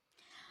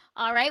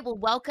All right. Well,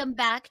 welcome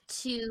back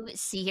to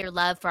See Hear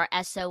Love for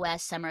our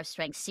SOS Summer of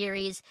Strength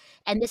series.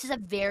 And this is a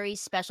very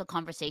special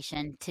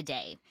conversation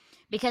today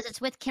because it's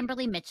with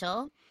Kimberly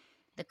Mitchell,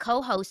 the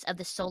co host of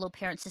the Solo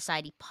Parent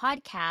Society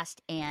podcast.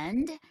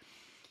 And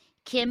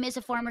Kim is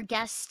a former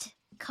guest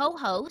co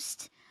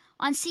host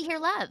on See Hear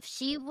Love.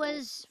 She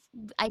was,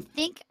 I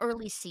think,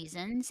 early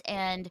seasons.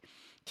 And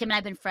Kim and I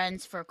have been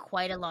friends for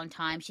quite a long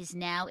time. She's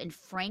now in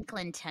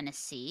Franklin,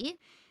 Tennessee,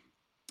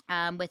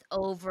 with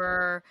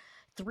over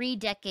 3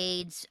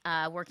 decades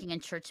working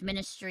in church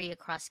ministry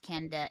across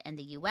Canada and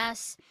the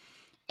US.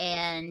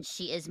 And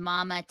she is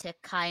mama to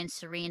Kai and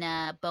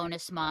Serena,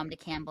 bonus mom to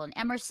Campbell and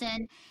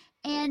Emerson,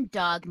 and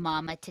dog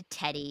mama to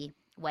Teddy,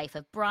 wife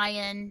of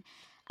Brian.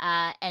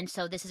 And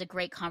so this is a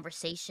great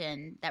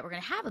conversation that we're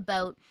going to have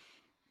about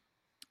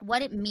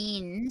what it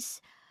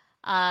means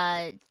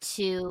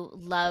to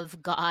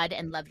love God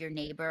and love your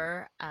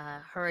neighbor,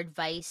 her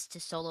advice to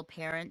solo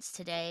parents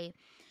today,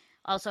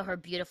 also her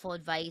beautiful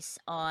advice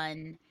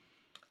on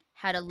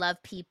how to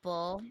love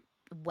people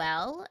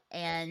well,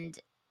 and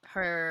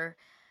her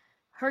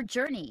her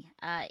journey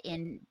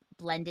in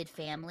blended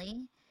family.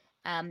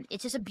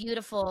 It's just a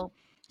beautiful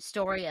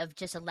story of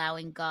just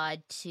allowing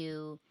God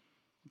to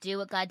do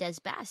what God does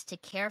best, to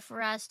care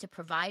for us, to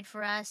provide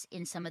for us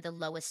in some of the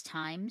lowest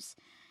times.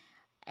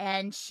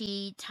 And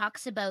she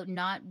talks about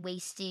not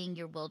wasting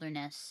your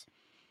wilderness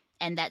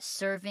and that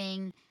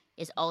serving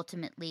is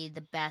ultimately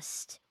the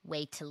best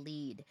way to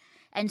lead.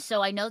 And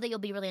so I know that you'll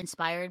be really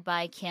inspired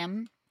by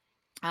Kim.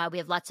 We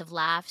have lots of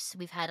laughs.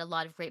 We've had a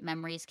lot of great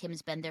memories.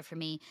 Kim's been there for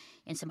me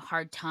in some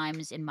hard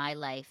times in my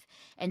life.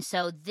 And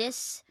so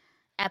this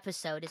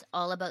episode is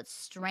all about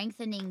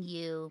strengthening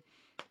you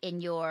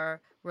in your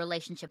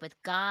relationship with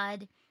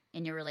God,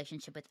 in your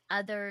relationship with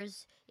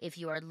others. If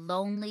you are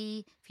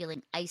lonely,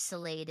 feeling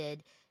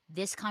isolated,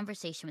 this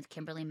conversation with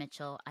Kimberly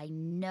Mitchell, I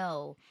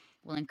know,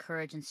 will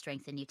encourage and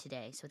strengthen you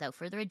today. So without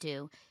further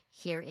ado,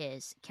 here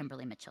is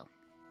Kimberly Mitchell.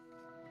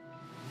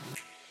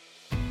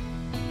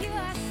 You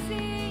are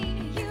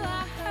seen, you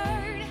are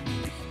heard,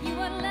 you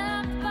are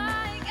loved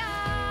by God.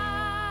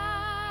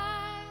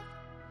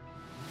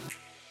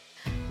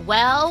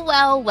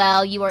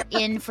 Well, you are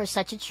in for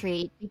such a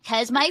treat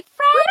because my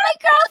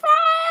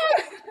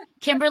girlfriend,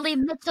 Kimberly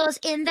Mitchell's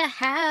in the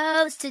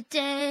house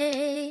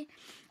today.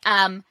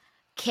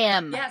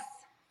 Kim, Yes.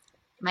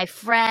 my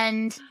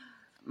friend,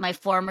 my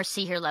former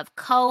See Hear Love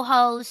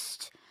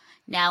co-host,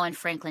 now in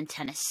Franklin,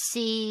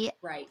 Tennessee.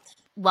 Right.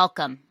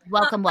 Welcome.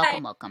 Hi.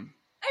 welcome.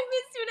 I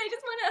miss you and I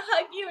just want to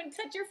hug you and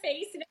touch your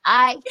face.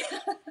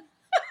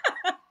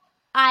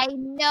 I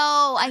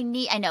know.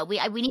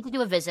 We need to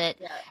do a visit,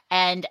 Yeah.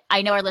 and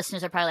I know our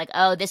listeners are probably like,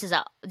 "Oh, this is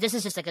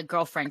just like a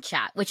girlfriend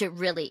chat," which it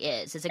really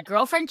is. It's a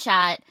girlfriend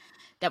chat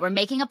that we're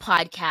making a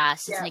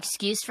podcast. It's an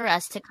excuse for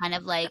us to kind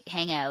of like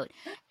hang out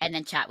and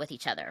then chat with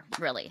each other,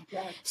 really.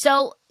 Yeah.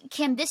 So,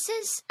 Kim, this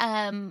is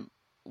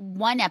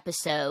one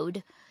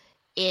episode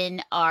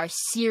in our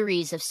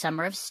series of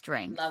Summer of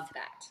Strength. Love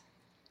that.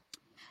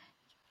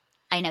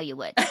 I know you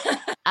would.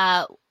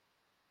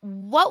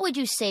 What would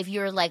you say if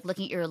you're like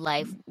looking at your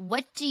life?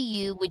 What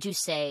would you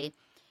say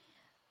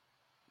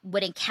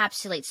would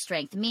encapsulate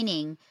strength?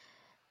 Meaning,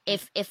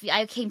 if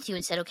I came to you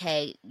and said,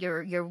 okay,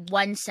 your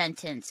one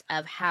sentence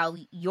of how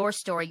your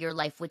story, your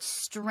life would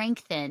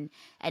strengthen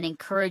and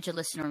encourage a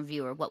listener and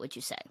viewer, what would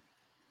you say?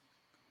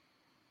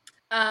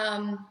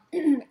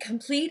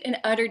 Complete and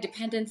utter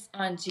dependence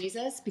on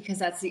Jesus, because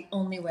that's the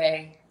only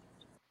way.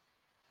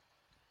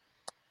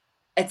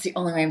 It's the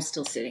only way I'm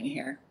still sitting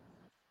here,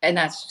 and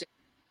that's just,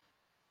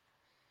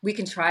 we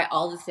can try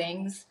all the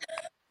things,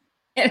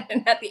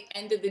 and at the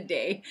end of the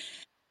day,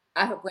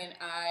 when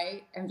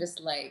I am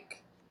just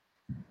like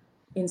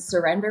in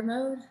surrender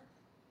mode,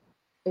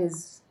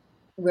 is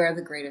where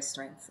the greatest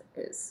strength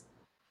is.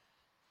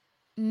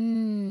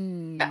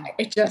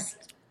 It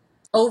just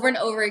over and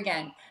over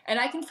again, and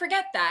I can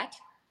forget that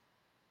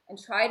and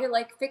try to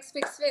like fix,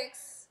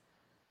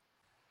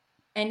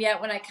 and yet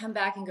when I come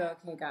back and go,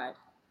 okay, God,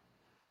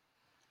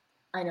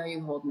 I know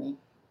you hold me,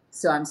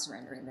 so I'm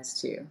surrendering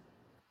this to you.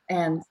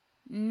 And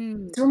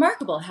it's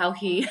remarkable how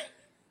he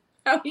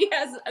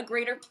has a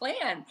greater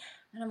plan.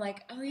 And I'm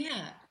like, oh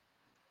yeah,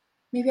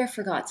 maybe I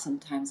forgot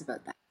sometimes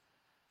about that.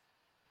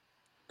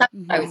 That's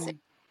what I would say.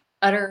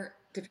 Utter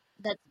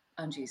dependence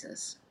on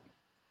Jesus.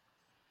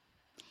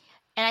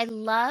 And I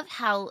love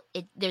how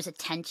there's a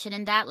tension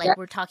in that. Like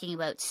we're talking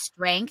about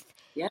strength,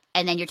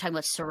 and then you're talking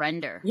about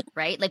surrender,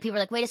 right? Like people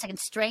are like, wait a second,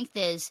 strength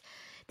is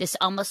this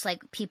almost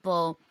like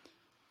people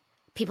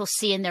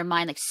see in their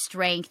mind like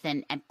strength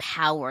and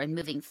power and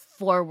moving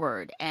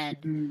forward, and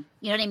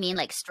you know what I mean,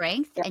 like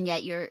strength. And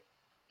yet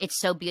it's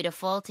so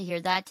beautiful to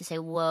hear that, to say,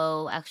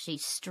 whoa, actually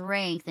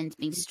strength and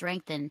being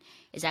strengthened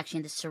is actually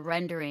in the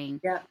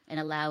surrendering and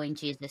allowing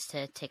Jesus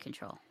to take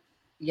control.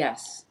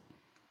 Yes.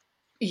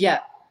 Yeah.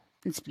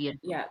 It's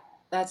beautiful. Yeah.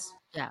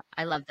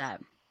 I love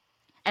that.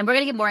 And we're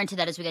going to get more into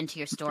that as we get into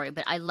your story,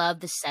 but I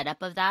love the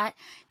setup of that,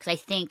 because I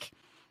think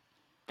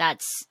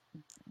that's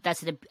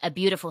a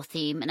beautiful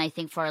theme. And I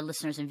think for our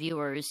listeners and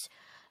viewers,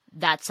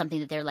 that's something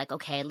that they're like,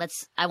 okay,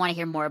 I want to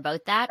hear more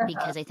about that, Uh-huh.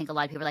 because I think a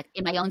lot of people are like,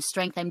 in my own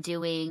strength, I'm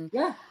doing,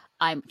 Yeah.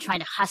 I'm trying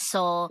to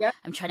hustle, Yep.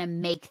 I'm trying to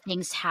make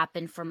things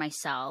happen for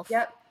myself.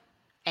 Yep.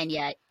 And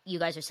yet you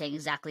guys are saying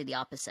exactly the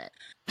opposite.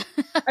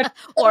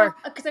 Or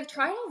because I've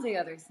tried all the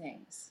other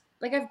things.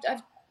 Like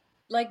I've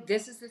like,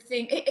 this is the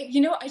thing.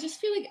 I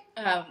just feel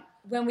like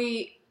when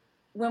we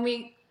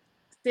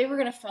say we're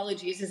going to follow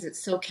Jesus,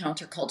 it's so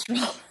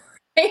countercultural,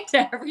 right,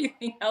 to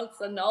everything else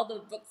and all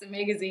the books and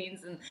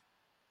magazines and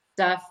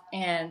stuff.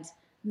 And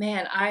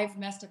man, I've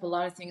messed up a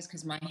lot of things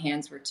because my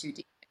hands were too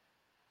deep.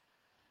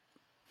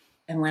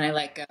 And when I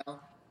let go,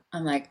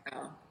 I'm like,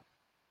 oh,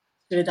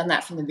 should have done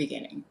that from the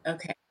beginning.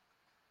 Okay,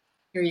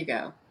 here you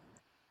go.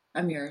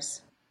 I'm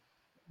yours.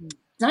 It's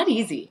not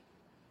easy.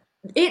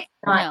 It's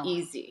not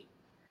easy,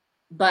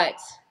 but,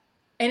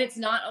 and it's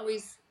not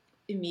always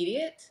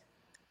immediate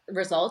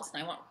results.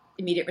 And I want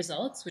immediate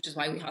results, which is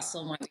why we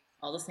hustle and why we do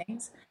all the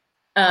things.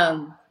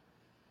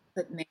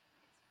 But man, it's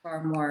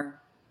far more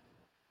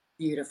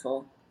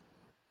beautiful.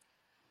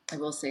 I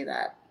will say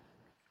that.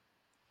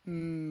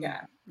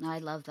 Yeah. I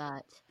love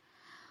that.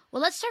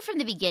 Well, let's start from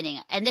the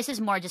beginning. And this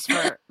is more just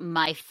for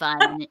my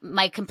fun,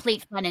 my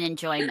complete fun and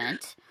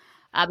enjoyment,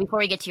 before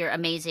we get to your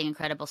amazing,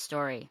 incredible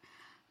story.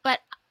 But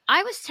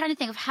I was trying to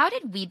think of, how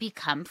did we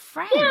become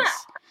friends? Yeah.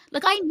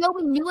 Like, I know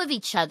we knew of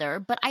each other,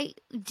 but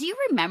do you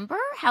remember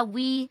how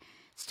we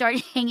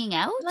started hanging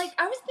out? Like,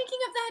 I was thinking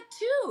of that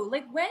too.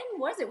 Like, when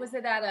was it? Was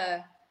it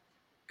at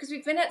because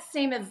we've been at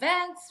same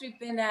events,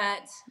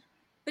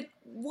 but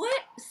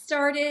what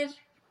started?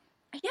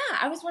 Yeah,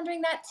 I was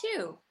wondering that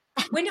too.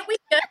 When did we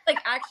just like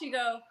actually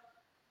go,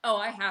 oh,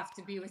 I have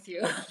to be with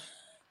you?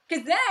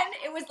 Because then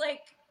it was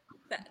like,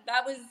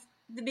 that was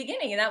the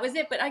beginning and that was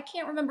it. But I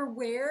can't remember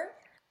where.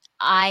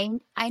 I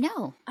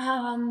know.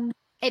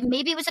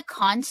 Maybe it was a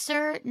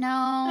concert.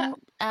 No.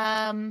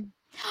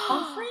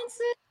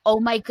 Conferences. Oh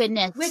my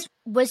goodness.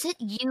 Was it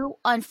you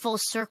on Full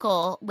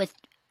Circle with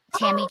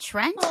Tammy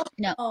Trent?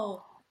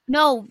 No.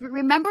 No,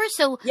 remember?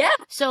 So yeah.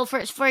 So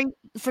for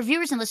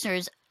viewers and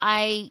listeners,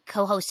 I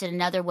co-hosted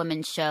another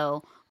women's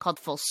show called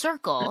Full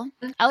Circle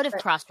out of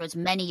Crossroads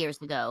many years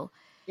ago.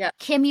 Yeah.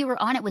 Kim, you were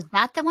on it. Was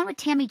that the one with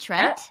Tammy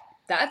Trent?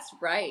 That's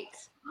right.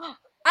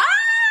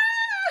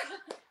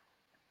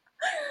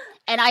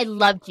 And I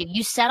loved you.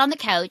 You sat on the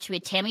couch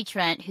with Tammy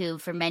Trent, who,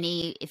 for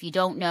many, if you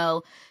don't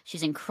know,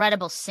 she's an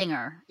incredible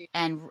singer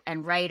and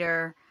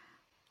writer,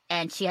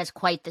 and she has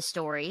quite the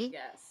story.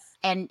 Yes.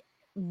 And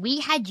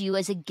we had you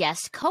as a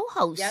guest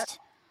co-host.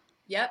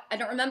 Yep. I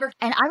don't remember.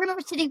 And I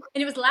remember sitting.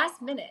 And it was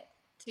last minute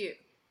too.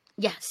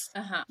 Yes.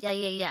 Uh-huh.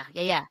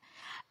 Yeah.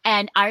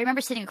 And I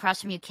remember sitting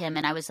across from you, Kim,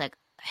 and I was like,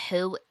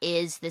 who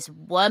is this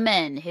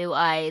woman who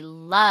I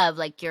love?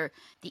 Like, the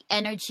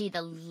energy,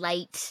 the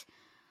light,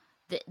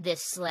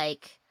 this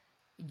like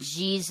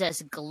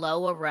Jesus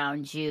glow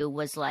around you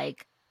was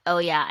like, oh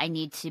yeah, I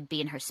need to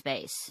be in her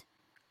space.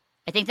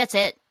 I think that's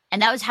it.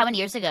 And that was how many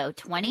years ago?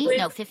 20?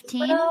 No,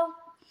 15? 20?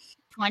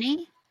 I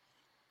don't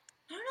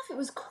know if it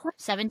was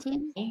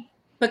 17?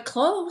 But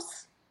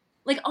close.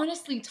 Like,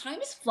 honestly, time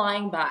is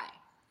flying by.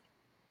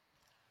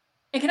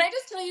 And can I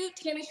just tell you,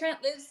 Tammy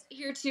Trent lives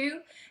here too,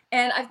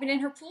 and I've been in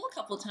her pool a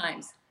couple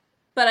times.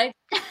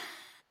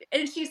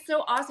 And she's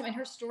so awesome, and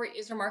her story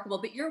is remarkable.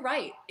 But you're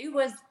right. It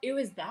was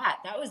that.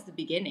 That was the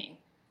beginning.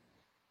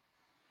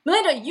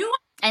 Melinda, you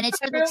and it's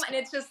room, and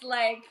it's just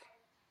like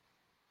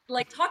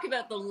talk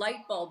about the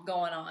light bulb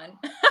going on.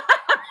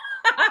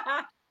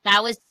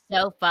 That was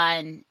so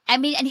fun. I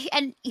mean,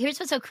 and here's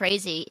what's so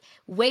crazy.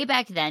 Way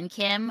back then,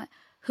 Kim,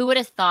 who would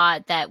have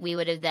thought that we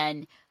would have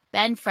then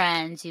been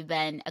friends, you've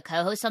been a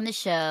co-host on the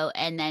show,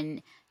 and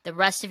then the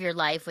rest of your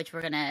life, which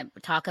we're going to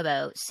talk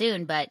about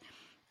soon. But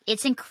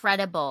it's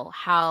incredible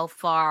how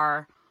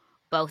far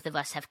both of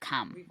us have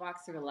come. We've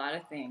walked through a lot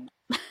of things.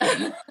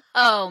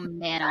 Oh,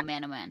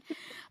 man.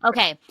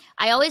 Okay.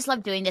 I always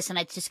love doing this, and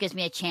it just gives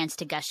me a chance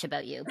to gush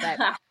about you. But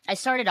I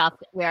started off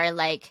where I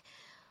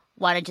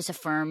want to just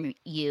affirm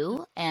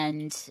you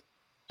and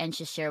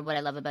just share what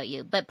I love about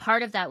you. But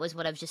part of that was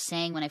what I was just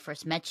saying when I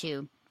first met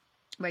you,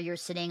 where you're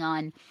sitting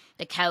on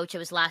the couch. It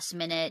was last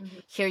minute. Mm-hmm.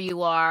 Here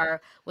you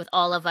are with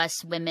all of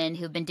us women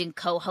who've been doing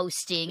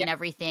co-hosting and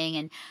everything.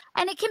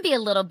 And it can be a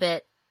little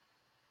bit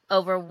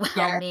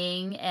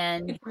overwhelming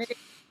and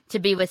to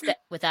be with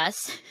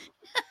us.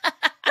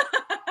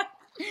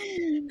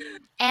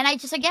 And I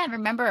just, again,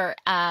 remember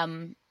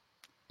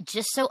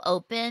just so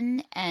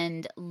open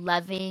and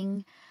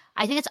loving.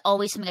 I think it's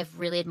always something I've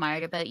really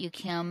admired about you,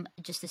 Kim,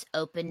 just this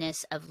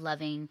openness of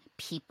loving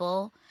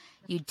people.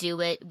 You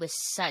do it with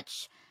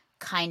such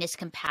kindness,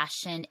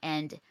 compassion,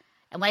 and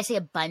when I say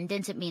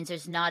abundance, it means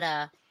there's not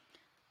a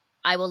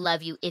I will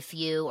love you if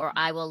you, or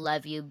I will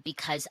love you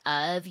because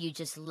of. You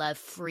just love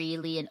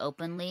freely and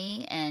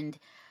openly, and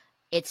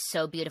it's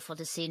so beautiful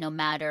to see, no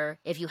matter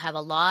if you have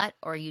a lot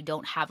or you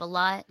don't have a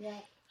lot.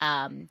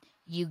 Yeah.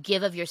 You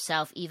give of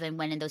yourself even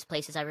when in those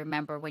places. I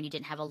remember when you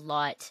didn't have a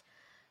lot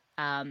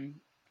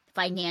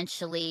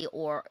financially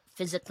or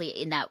physically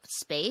in that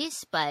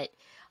space, but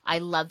I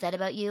love that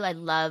about you. I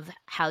love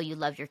how you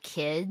love your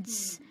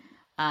kids.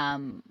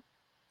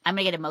 I'm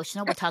gonna get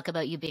emotional. We'll talk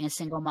about you being a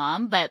single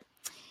mom, but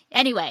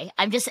anyway,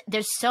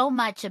 there's so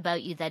much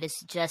about you that is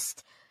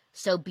just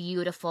so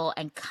beautiful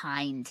and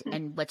kind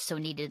and what's so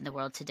needed in the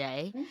world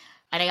today.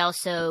 And I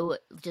also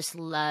just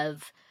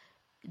love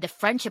the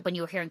friendship when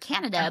you were here in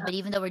Canada, but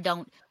even though we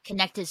don't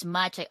connect as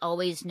much, I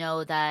always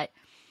know that,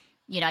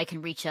 I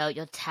can reach out,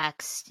 you'll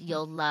text,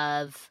 you'll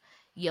love,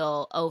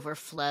 you'll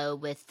overflow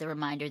with the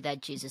reminder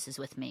that Jesus is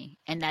with me.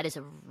 And that is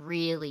a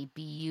really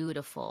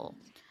beautiful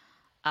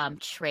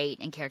trait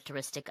and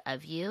characteristic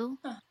of you,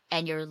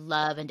 and your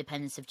love and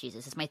dependence of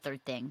Jesus is my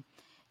third thing.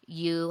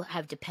 You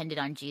have depended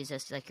on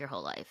Jesus like your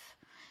whole life,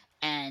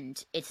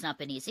 and it's not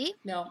been easy.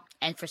 No.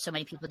 And for so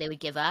many people, they would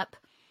give up,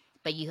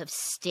 but you have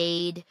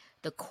stayed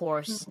the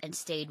course and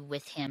stayed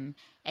with him,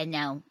 and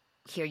now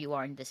here you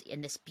are in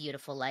this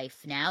beautiful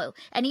life now.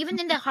 And even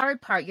in the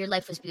hard part, your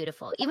life was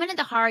beautiful. Even in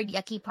the hard,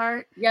 yucky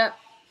part, Yep.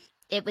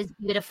 it was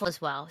beautiful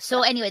as well.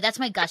 So anyway, that's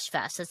my gush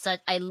fest. That's what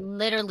I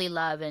literally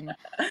love and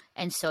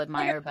so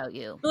admire about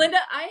you. Belinda,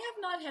 I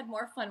have not had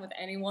more fun with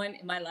anyone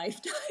in my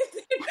lifetime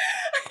than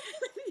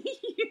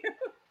you.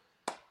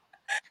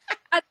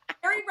 At the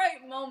very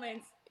right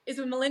moments is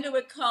when Melinda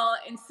would call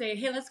and say,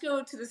 hey, let's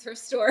go to the thrift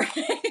store and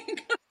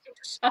go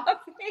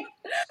shopping,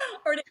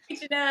 or to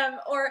H&M,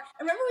 or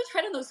I remember we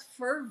tried on those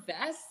fur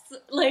vests.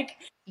 Like,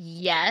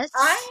 yes,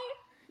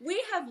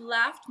 we have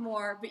laughed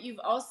more, but you've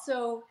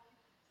also,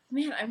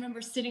 man, I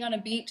remember sitting on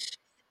a beach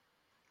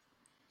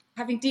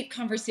having deep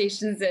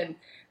conversations, and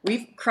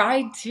we've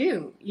cried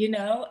too, you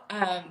guys,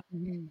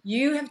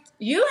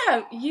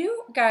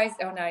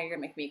 oh, now you're gonna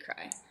make me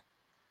cry.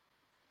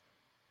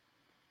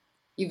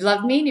 You've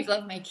loved me and you've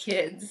loved my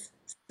kids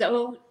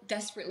so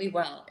desperately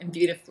well and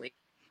beautifully.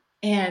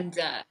 And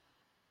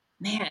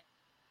man,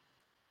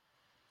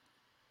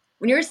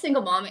 when you're a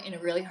single mom in a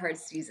really hard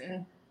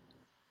season,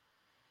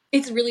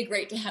 it's really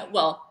great to have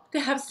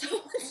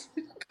someone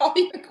call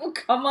you and go,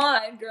 come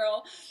on,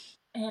 girl.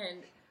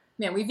 And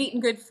man, we've eaten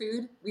good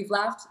food. We've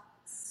laughed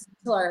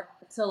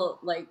till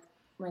like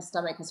my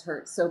stomach has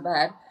hurt so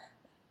bad.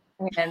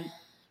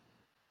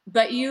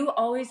 But you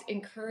always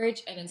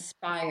encourage and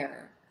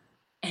inspire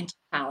and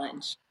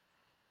challenge.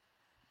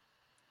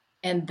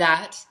 And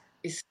that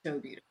is so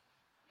beautiful.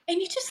 And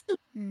you just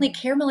like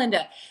care,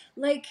 Melinda.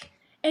 Like,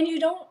 and you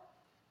don't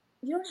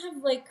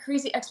have like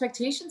crazy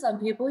expectations on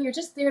people. You're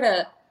just there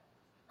to,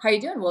 how you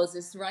doing? Well, is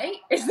this right?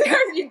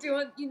 Are you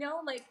doing,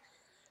 like,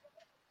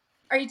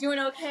 are you doing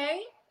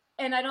okay?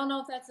 And I don't know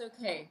if that's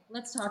okay.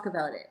 Let's talk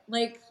about it.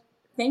 Like,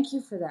 thank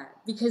you for that.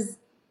 Because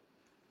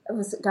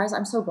guys,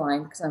 I'm so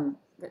blind because I'm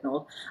getting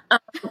old.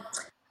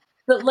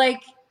 But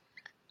like,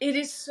 it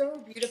is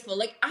so beautiful.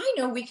 Like, I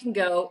know we can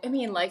go,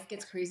 life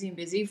gets crazy and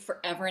busy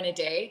forever and a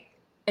day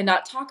and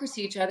not talk or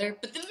see each other.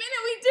 But the minute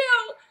we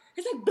do,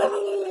 it's like, blah,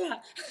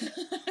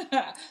 blah,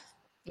 blah.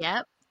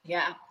 Yep.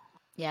 Yeah.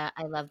 Yeah,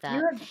 I love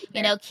that.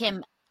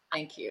 Kim.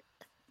 Thank you.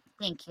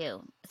 Thank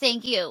you.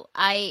 Thank you.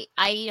 I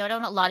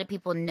don't, a lot of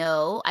people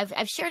know,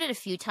 I've shared it a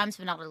few times,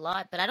 but not a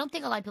lot, but I don't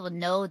think a lot of people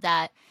know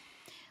that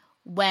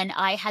when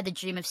I had the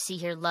dream of See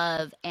Hear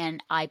Love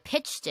and I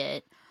pitched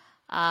it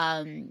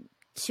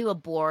to a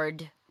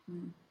board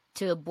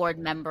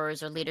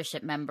members or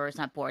leadership members,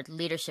 not board,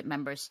 leadership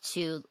members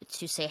to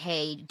say,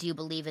 hey, do you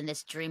believe in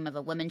this dream of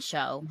a women's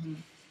show? Mm-hmm.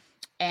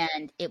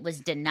 And it was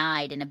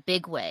denied in a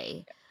big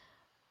way.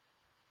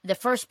 The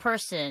first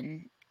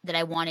person that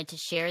I wanted to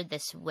share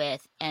this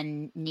with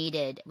and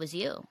needed was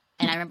you.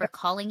 And I remember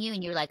calling you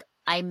and you were like,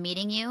 I'm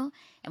meeting you.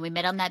 And we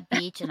met on that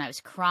beach and I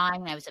was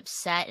crying and I was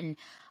upset. And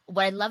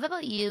what I love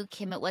about you,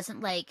 Kim, it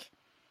wasn't like,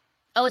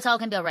 oh, it's all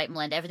going to be all right,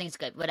 Melinda. Everything's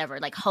good, whatever,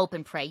 like hope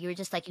and pray. You were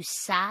just like, you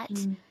sat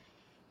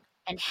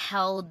and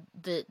held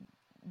the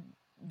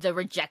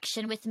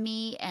rejection with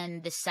me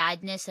and the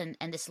sadness and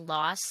this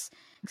loss.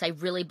 Because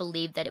I really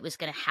believed that it was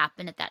going to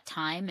happen at that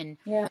time. And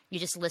you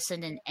just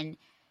listened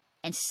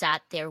and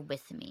sat there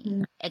with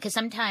me. Because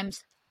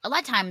a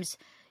lot of times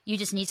you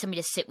just need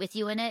somebody to sit with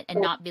you in it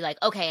and not be like,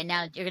 okay, and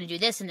now you're going to do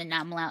this. And then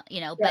now I'm allowed,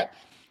 but,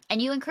 and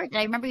you encouraged,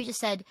 and I remember you just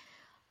said,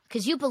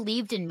 because you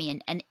believed in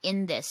me and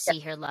in this, See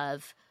Hear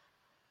Love.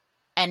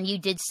 And you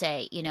did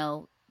say,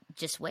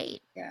 just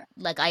wait. Yeah.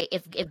 Like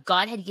if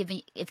God has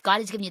given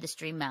you this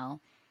dream, Mel,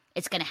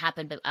 it's going to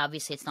happen, but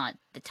obviously it's not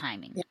the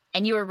timing. Yeah.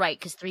 And you were right,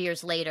 because 3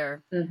 years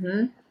later,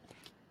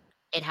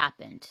 it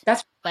happened.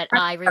 But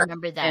I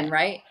remember that. And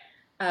right.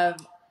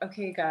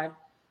 Okay, God.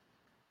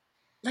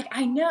 Like,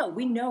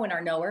 we know in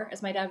our knower,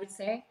 as my dad would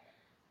say,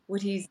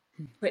 what he's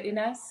put in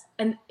us.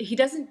 And he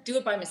doesn't do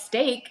it by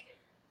mistake,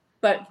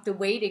 but the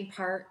waiting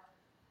part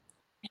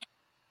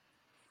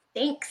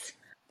stinks.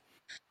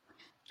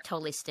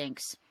 Totally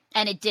stinks.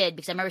 And it did,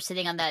 because I remember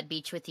sitting on that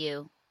beach with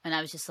you and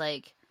I was just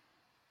like,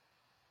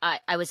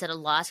 I was at a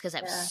loss because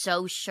I was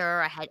so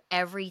sure I had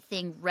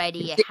everything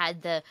ready. I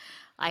had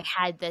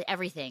the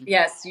everything.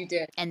 Yes, you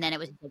did. And then it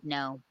was like,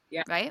 no.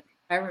 Yeah. Right?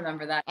 I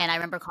remember that. And I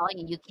remember calling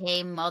you. You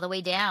came all the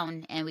way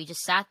down and we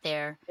just sat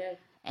there. Yeah.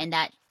 And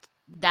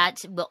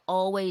that will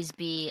always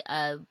be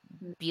a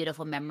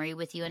beautiful memory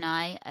with you and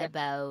I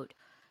about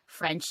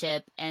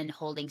friendship and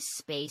holding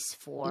space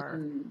for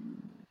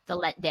Mm. the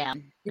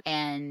letdown,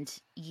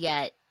 and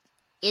yet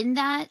in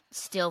that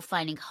still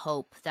finding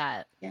hope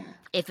that Yeah.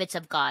 if it's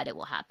of God, it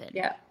will happen.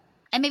 Yeah.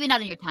 And maybe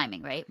not in your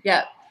timing, right?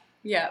 Yeah.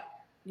 Yeah.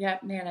 Yeah.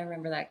 Man, I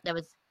remember that. That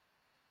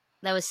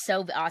was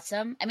so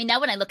awesome. I mean, now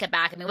when I look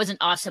back, I mean, it wasn't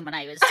awesome when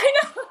I was I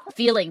know.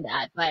 feeling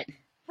that, but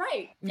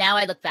Right. now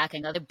I look back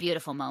and go, the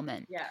beautiful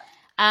moment. Yeah.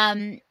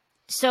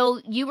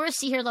 So you were a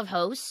See Hear Love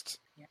host,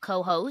 Yeah.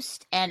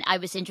 co-host, and I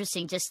was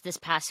interesting. Just this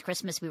past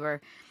Christmas, we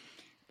were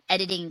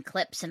editing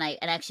clips, and I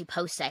actually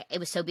posted. It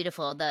was so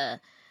beautiful.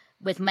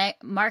 With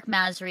Mark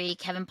Masry,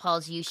 Kevin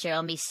Pauls, you, Cheryl,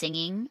 and me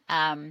singing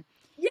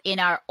in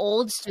our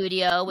old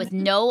studio with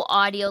no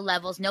audio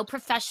levels, no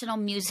professional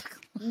music,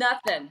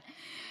 Nothing.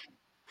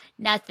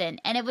 nothing,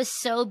 and it was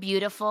so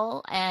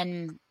beautiful.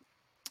 And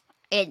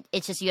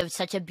it's just, you have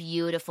such a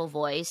beautiful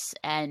voice,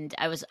 and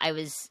I was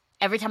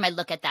every time I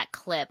look at that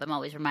clip, I'm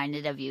always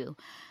reminded of you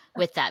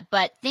with that.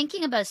 But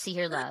thinking about See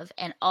Hear Love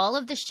and all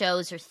of the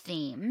shows or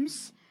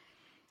themes,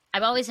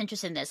 I'm always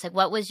interested in this. Like,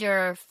 what was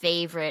your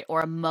favorite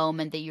or a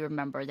moment that you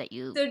remember that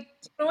you So, you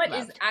know what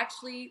loved? is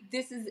actually,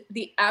 this is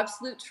the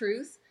absolute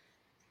truth.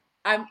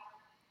 I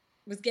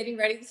was getting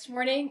ready this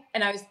morning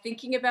and I was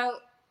thinking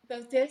about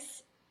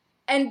this,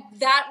 and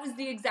that was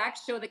the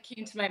exact show that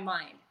came to my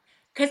mind.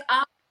 Because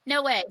I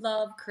No way.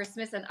 love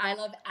Christmas and I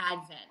love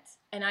Advent.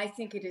 And I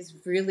think it is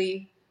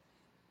really,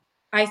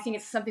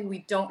 it's something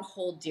we don't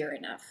hold dear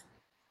enough.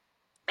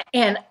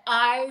 And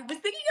I was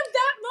thinking of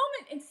that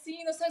moment and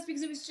seeing those times,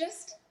 because it was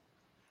just,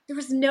 there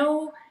was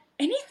no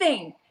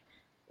anything.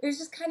 It was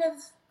just kind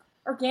of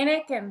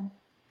organic and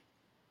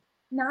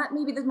not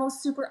maybe the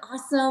most super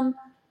awesome.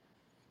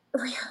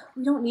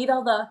 We don't need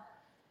all the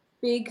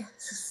big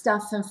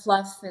stuff and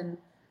fluff, and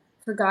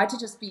for God to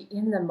just be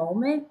in the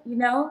moment, you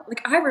know?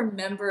 Like, I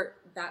remember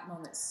that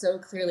moment so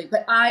clearly.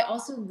 But I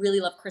also really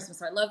love Christmas.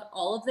 So I loved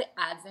all of the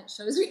Advent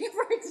shows we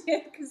ever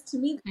did, because to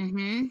me,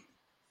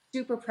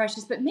 super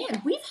precious. But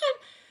man, we've had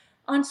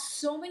on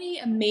so many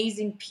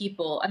amazing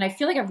people, and I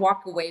feel like I've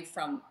walked away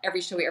from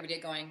every show we ever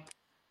did going,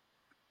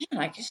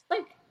 man, I have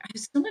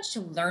so much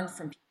to learn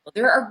from people.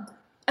 There are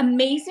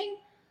amazing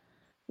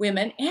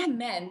women and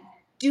men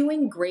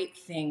doing great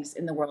things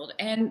in the world,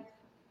 and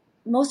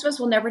most of us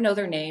will never know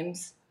their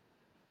names.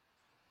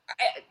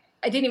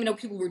 I didn't even know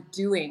people were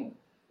doing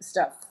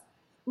stuff.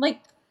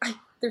 Like,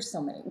 there's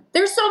so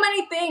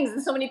many things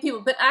and so many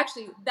people, but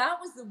actually that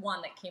was the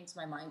one that came to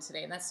my mind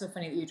today. And that's so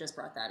funny that you just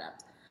brought that up.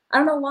 I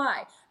don't know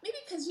why. Maybe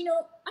because,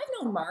 I've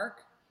known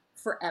Mark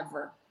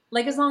forever,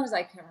 like as long as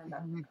I can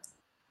remember.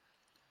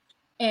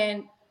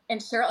 And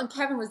Cheryl and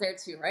Kevin was there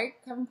too, right?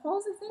 Kevin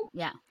Pauls, I think.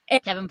 Yeah.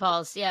 And, Kevin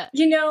Pauls. Yeah.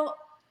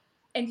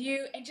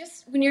 And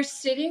just when you're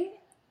sitting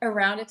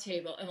around a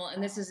table,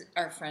 and this is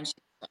our friendship,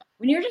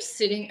 when you're just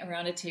sitting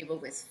around a table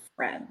with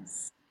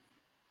friends,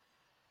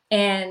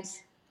 and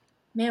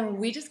man, when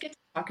we just get to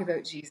talk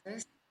about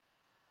Jesus,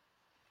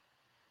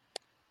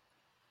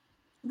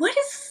 what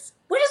is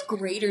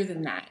greater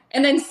than that?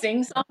 And then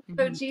sing songs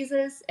about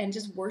Jesus and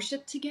just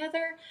worship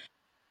together.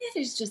 It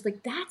is just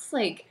like, that's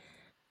like,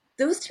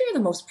 those two are the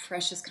most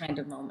precious kind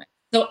of moments.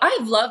 So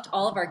I've loved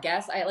all of our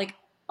guests. I like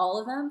all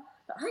of them,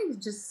 but I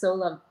just so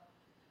love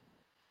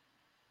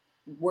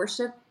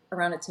worship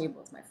around a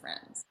table with my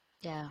friends.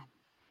 Yeah.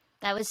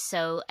 That was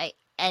so,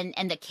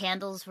 and the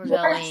candles were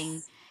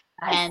going,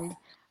 and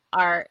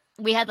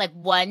we had like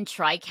one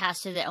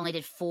TriCaster that only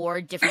did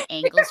 4 different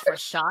angles for a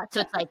shot.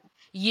 So it's like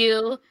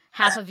you,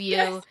 half of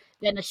you,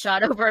 then a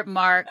shot over at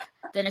Mark,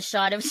 then a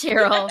shot of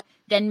Cheryl,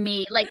 then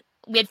me. Like,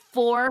 we had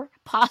 4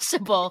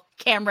 possible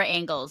camera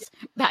angles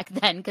back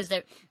then, because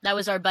that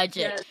was our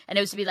budget. Yes. And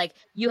it was to be like,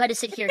 you had to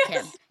sit here,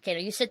 Kim. Okay, no,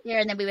 you sit there,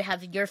 and then we would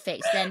have your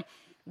face. Then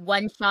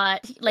one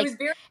shot, like,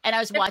 and I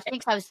was watching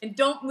because and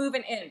don't move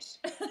an inch.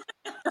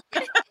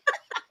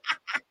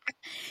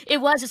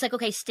 It's like,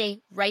 okay,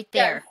 stay right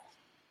there.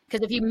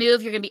 Because if you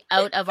move, you're going to be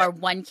out of our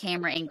one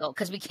camera angle,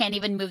 because we can't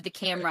even move the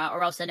camera,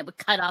 or else then it would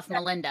cut off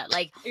Melinda.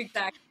 Like,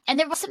 exactly. And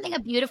there was something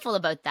beautiful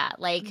about that.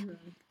 Like,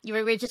 we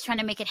were just trying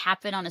to make it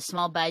happen on a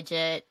small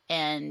budget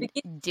and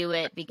do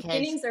it, because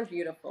beginnings are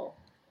beautiful.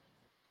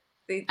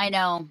 I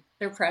know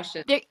they're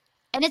precious.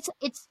 And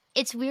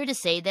it's weird to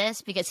say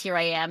this, because here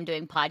I am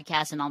doing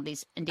podcasts and all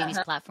these and doing these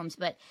platforms,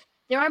 but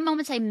there are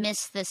moments I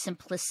miss the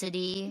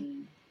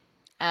simplicity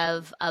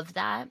of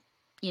that.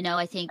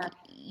 I think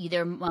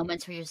there are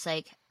moments where you're just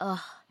like,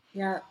 oh,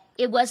 yeah.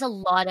 It was a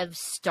lot of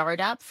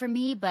startup for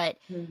me, but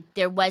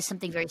there was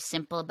something very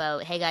simple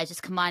about, hey guys,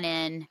 just come on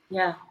in.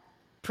 Yeah.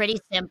 Pretty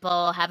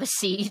simple. Have a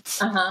seat.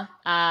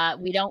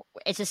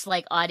 It's just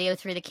like audio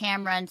through the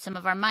camera and some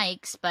of our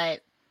mics,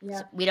 but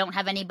we don't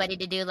have anybody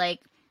to do like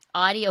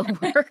audio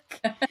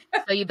work.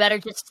 So you better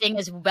just sing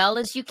as well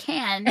as you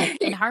can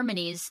in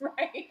harmonies.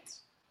 Right.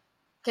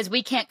 Because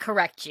we can't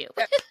correct you.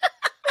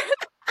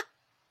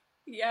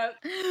 Yep.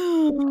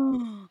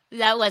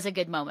 That was a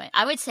good moment.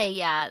 I would say,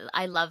 yeah,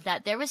 I love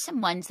that. There were some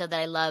ones though that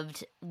I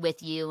loved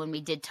with you when we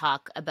did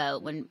talk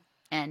about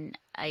and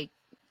I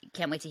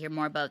can't wait to hear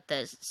more about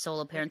the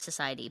Solo Parent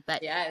Society.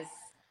 But yes,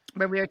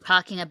 where we were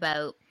talking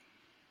about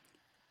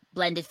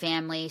blended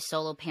family,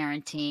 solo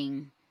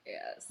parenting,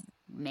 Yes.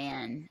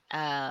 man,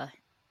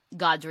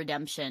 God's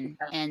redemption,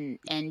 and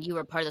you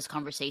were part of those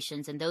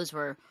conversations, and those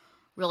were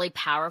really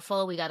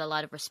powerful. We got a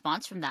lot of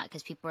response from that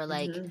because people are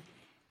like,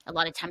 a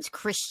lot of times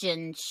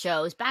Christian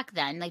shows back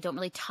then, they don't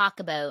really talk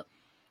about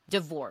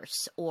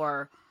divorce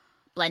or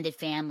blended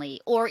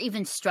family or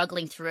even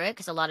struggling through it,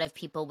 because a lot of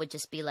people would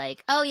just be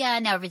like, oh yeah,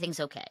 now everything's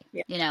okay.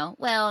 Yeah. You know,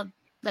 well,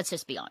 let's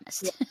just be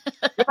honest.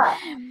 Yeah.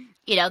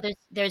 You know,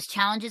 there's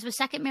challenges with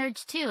second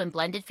marriage too, and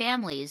blended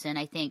families, and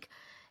I think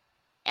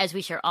as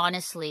we share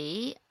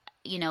honestly,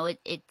 you know,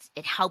 it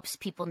helps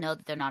people know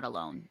that they're not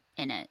alone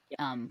in it,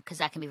 because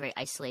that can be very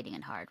isolating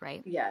and hard,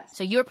 right? Yes.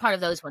 So you're part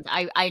of those ones.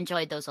 I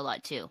enjoyed those a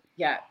lot too.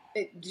 Yeah.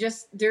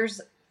 There's a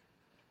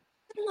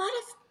lot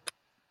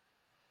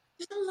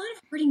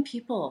of hurting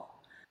people.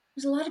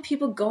 There's a lot of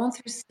people going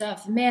through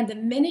stuff. Man, the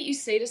minute you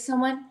say to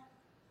someone,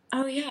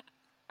 oh yeah,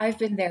 I've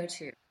been there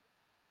too,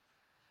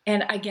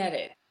 and I get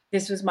it.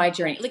 This was my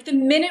journey. Like the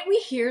minute we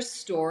hear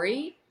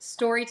story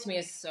to me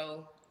is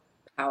so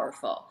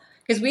powerful,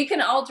 because we can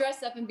all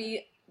dress up and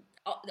be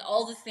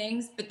all the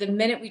things, but the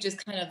minute we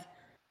just kind of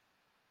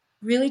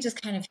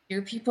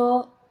hear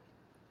people,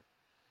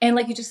 and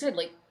like you just said,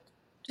 like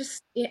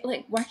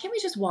why can't we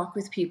just walk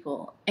with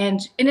people? And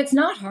it's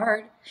not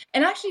hard.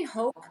 And actually,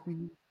 hope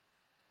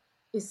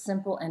is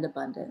simple and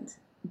abundant,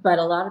 but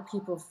a lot of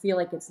people feel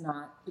like it's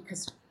not,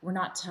 because we're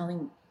not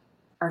telling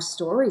our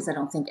stories, I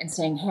don't think, and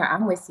saying, hey,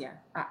 I'm with you.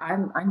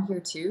 I'm here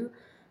too.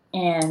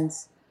 And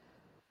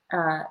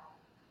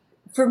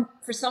for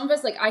some of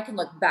us, like I can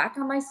look back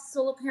on my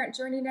solo parent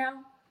journey now,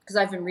 because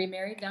I've been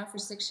remarried now for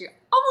 6 years,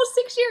 almost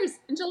 6 years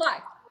in July.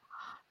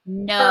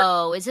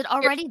 No, is it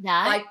already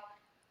that? Like,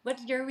 what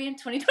year are we in?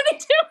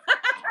 2022?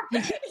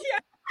 Yeah.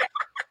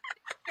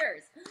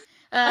 Years.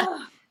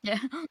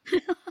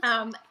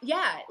 Yeah.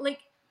 Yeah. Like,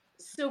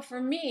 so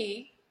for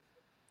me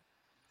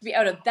to be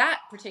out of that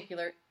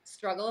particular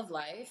struggle of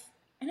life,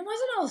 and it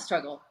wasn't all a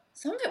struggle.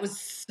 Some of it was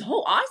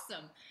so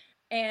awesome,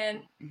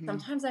 and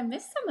sometimes I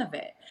miss some of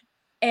it.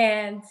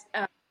 And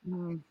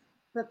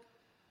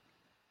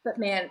but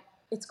man,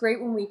 it's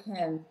great when we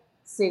can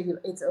say to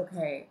people, it's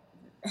okay.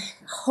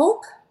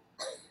 Hope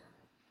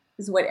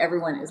is what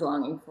everyone is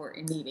longing for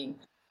and needing.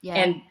 Yeah.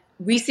 And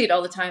we see it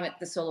all the time at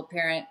the Solo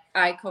Parent.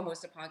 I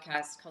co-host a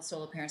podcast called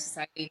Solo Parent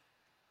Society,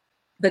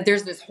 but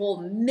there's this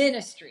whole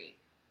ministry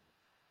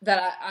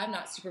that I'm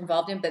not super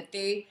involved in, but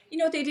they, you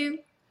know what they do?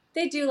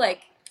 They do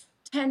like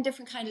 10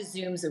 different kinds of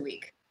Zooms a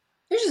week.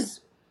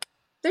 There's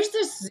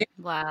this Zoom.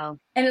 Wow.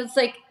 And it's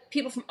like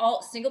people from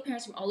single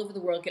parents from all over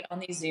the world get on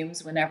these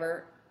Zooms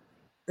whenever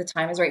the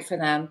time is right for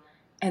them.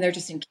 And they're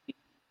just in community.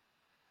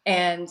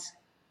 And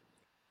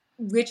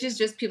which is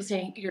just people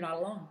saying, you're not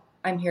alone.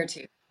 I'm here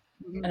too.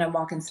 And I'm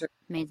walking through.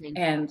 Amazing.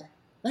 And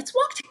let's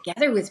walk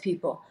together with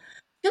people.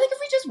 I feel like if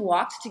we just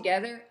walked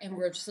together and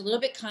we're just a little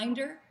bit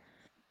kinder,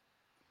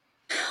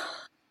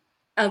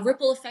 a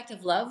ripple effect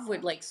of love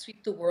would like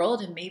sweep the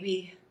world, and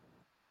maybe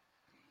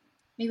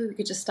we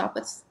could just stop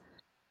with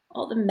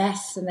all the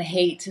mess and the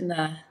hate and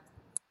the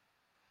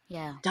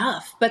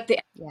stuff, but the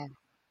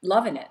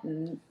love in it,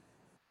 and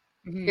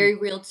very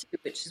real too,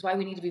 which is why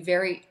we need to be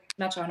very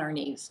much on our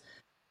knees.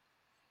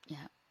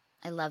 Yeah,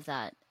 I love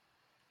that.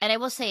 And I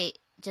will say,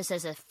 just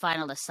as a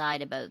final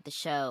aside about the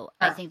show,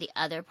 I think the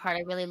other part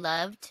I really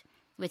loved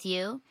with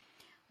you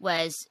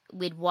was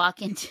we'd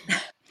walk into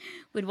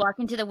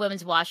the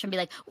women's washroom and be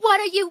like, what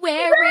are you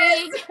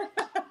wearing?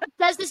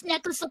 Does this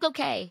necklace look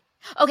okay?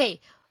 Okay,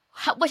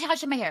 how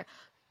should my hair?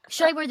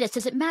 Should I wear this?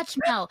 Does it match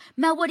Mel?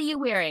 Mel, what are you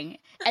wearing?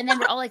 And then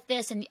we're all like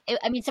this. And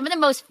I mean, some of the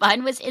most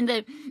fun was in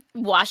the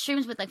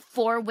washrooms with like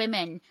 4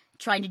 women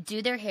trying to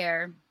do their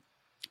hair,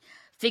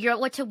 figure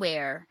out what to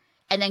wear,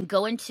 and then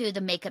go into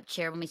the makeup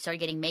chair when we started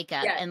getting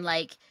makeup and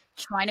like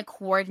trying to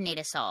coordinate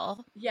us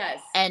all.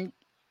 Yes. And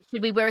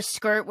should we wear a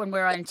skirt when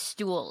we're on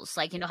stools?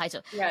 Like, you know, high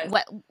school. Yes.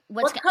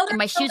 What color are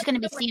my shoes going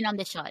to be seen on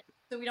this shot?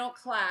 So we don't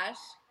clash.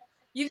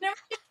 You've never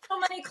seen so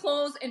many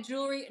clothes and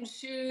jewelry and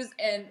shoes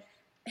and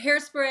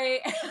hairspray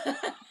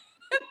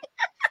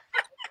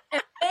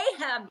and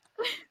mayhem.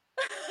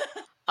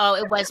 Oh,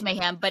 it was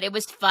mayhem, but it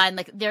was fun.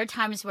 Like, there are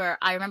times where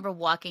I remember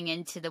walking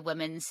into the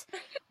women's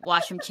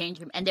washroom change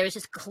room and there was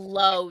just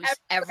clothes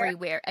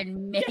everywhere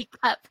and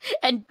makeup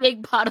and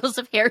big bottles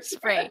of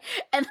hairspray.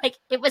 And like,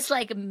 it was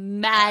like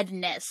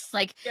madness.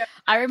 Like,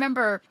 I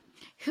remember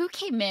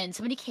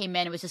somebody came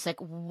in and was just like,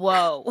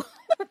 whoa,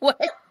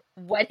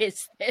 what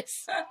is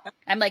this?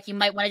 I'm like, you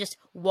might want to just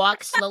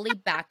walk slowly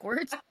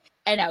backwards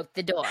and out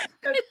the door.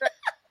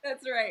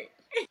 That's right.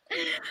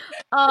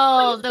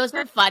 Oh, those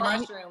were fun.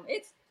 Washroom.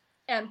 It's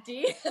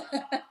empty.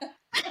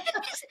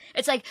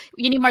 It's like,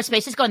 you need more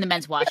space, just go in the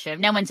men's washroom.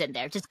 No one's in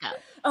there, just go.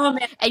 Oh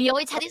man. And you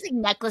always had these like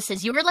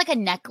necklaces. You were like a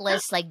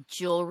necklace, like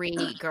jewelry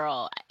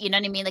girl. You know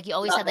what I mean? Like, you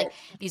always had like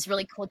these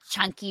really cool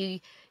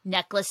chunky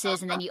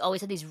necklaces, and then you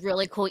always had these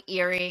really cool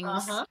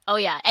earrings. Oh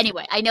yeah.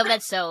 Anyway, I know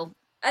that's so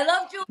I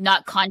love jewelry.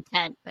 Not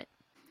content, but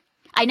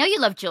I know you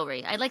love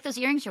jewelry. I like those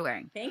earrings you're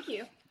wearing. Thank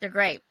you. They're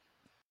great.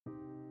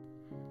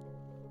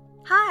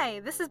 Hi,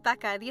 this is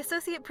Becca, the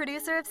associate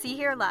producer of See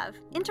Hear Love,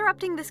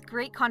 interrupting this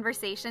great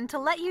conversation to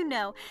let you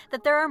know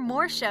that there are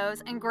more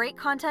shows and great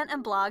content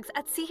and blogs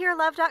at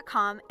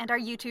SeeHearLove.com and our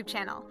YouTube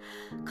channel.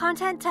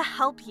 Content to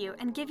help you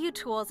and give you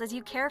tools as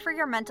you care for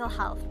your mental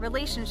health,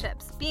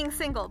 relationships, being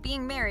single,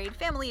 being married,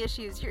 family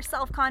issues, your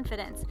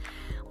self-confidence.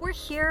 We're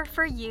here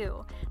for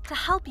you, to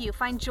help you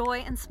find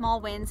joy and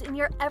small wins in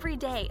your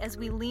everyday as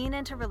we lean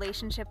into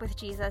relationship with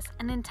Jesus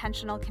and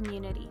intentional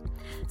community.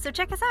 So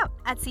check us out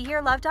at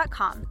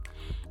SeeHearLove.com.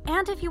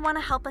 And if you want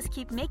to help us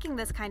keep making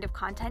this kind of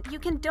content, you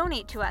can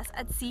donate to us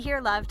at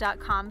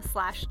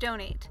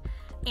SeeHearLove.com/donate.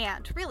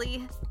 And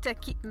really, to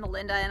keep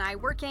Melinda and I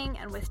working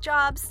and with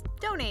jobs,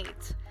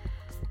 donate.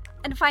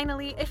 And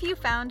finally, if you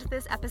found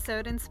this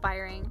episode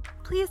inspiring,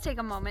 please take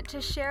a moment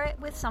to share it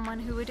with someone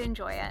who would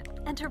enjoy it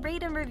and to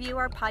rate and review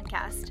our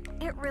podcast.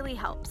 It really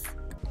helps.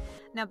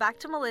 Now back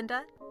to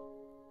Melinda.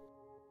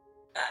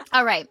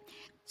 All right.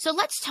 So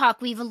let's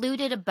talk. We've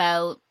alluded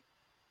about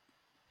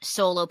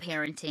solo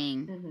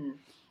parenting. Mm-hmm.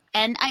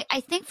 And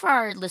I think for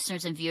our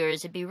listeners and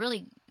viewers, it'd be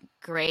really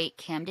great,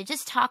 Kim, to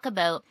just talk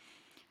about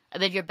a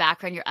bit of your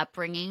background, your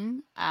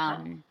upbringing,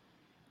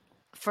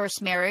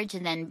 first marriage,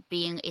 and then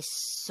being a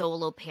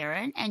solo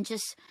parent, and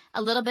just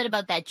a little bit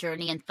about that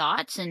journey and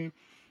thoughts. And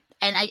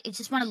I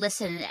just want to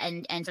listen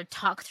and sort of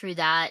talk through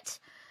that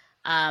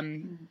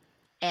and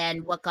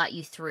what got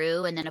you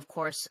through. And then, of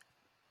course,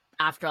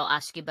 after I'll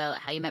ask you about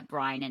how you met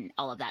Brian and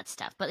all of that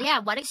stuff. But yeah,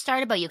 why don't you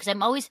start about you?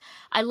 Because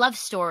I love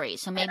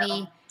stories. So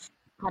maybe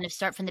kind of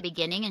start from the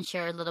beginning and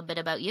share a little bit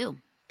about you.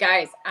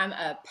 Guys, I'm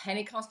a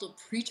Pentecostal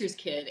preacher's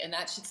kid, and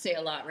that should say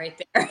a lot right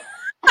there.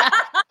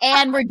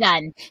 And we're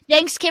done.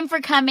 Thanks, Kim, for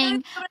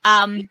coming.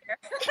 Oh,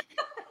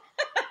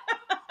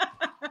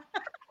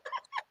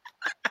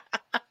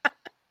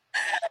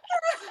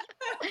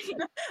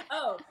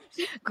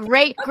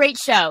 Great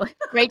show.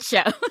 Great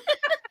show.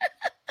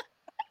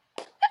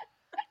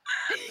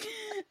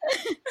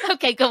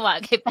 Okay, go on.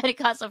 Okay,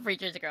 Pentecostal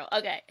preacher's girl.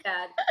 Okay.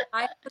 Dad,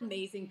 I have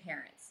amazing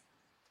parents,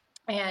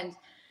 and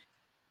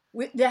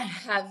that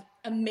have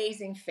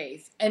amazing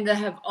faith, and that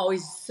have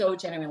always so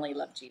genuinely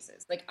loved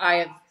Jesus. Like, I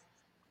have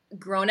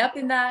grown up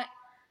in that.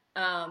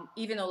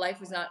 Even though life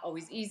was not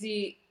always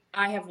easy,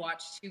 I have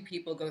watched two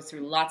people go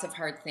through lots of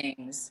hard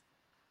things,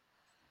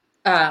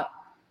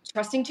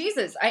 trusting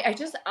Jesus. I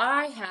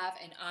have,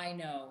 and I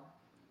know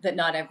that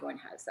not everyone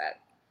has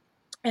that.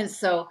 And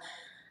so,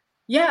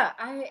 yeah,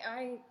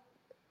 I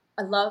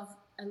love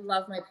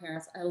my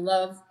parents. And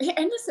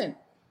listen,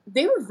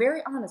 they were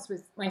very honest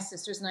with my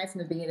sisters and I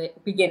from the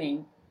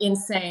beginning in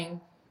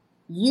saying,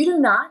 you do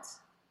not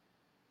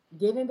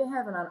get into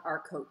heaven on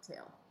our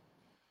coattail.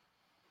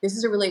 This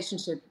is a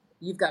relationship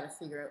you've got to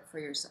figure out for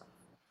yourself.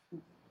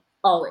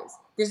 Always.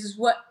 This is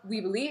what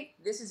we believe.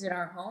 This is in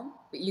our home,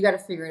 but you got to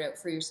figure it out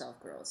for yourself,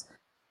 girls.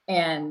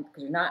 And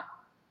because you're not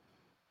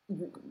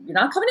coming in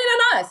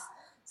on us.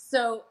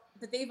 So,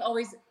 but they've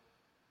always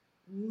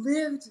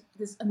lived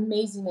this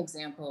amazing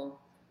example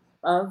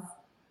of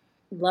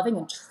loving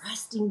and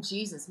trusting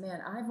Jesus.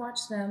 Man, I've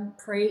watched them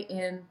pray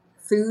in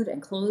food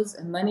and clothes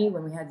and money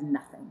when we had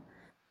nothing.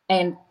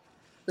 And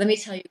let me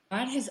tell you,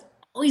 God has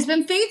always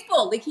been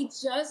faithful. Like, he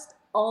just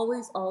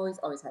always has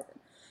been.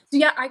 So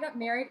yeah, I got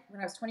married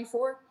when I was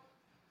 24.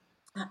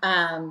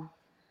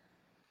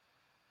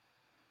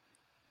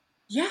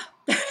 Yeah,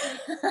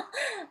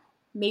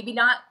 maybe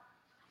not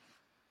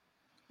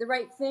the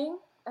right thing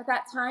at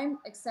that time,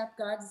 except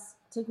God's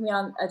taken me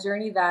on a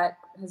journey that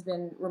has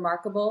been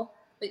remarkable.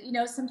 But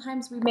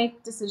sometimes we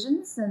make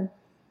decisions, and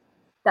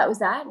that was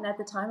that. And at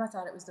the time, I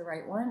thought it was the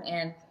right one.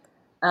 And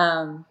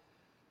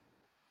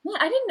yeah,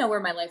 I didn't know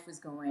where my life was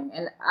going.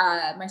 And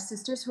my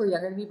sisters, who were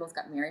younger than me, both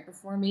got married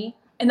before me.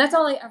 And that's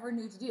all I ever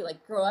knew to do.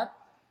 Like, grow up,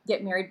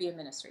 get married, be in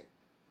ministry.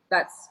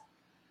 That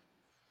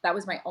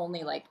was my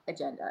only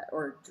agenda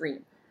or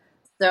dream.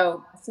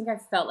 So I think I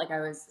felt like I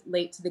was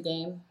late to the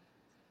game.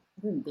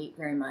 I didn't date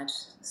very much.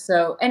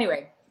 So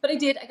anyway, but I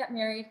did. I got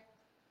married,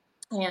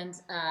 and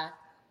it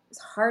was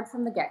hard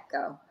from the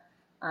get-go.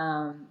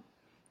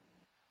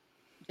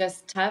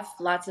 Just tough,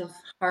 lots of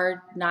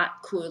hard,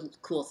 not cool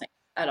things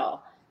at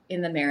all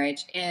in the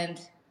marriage. And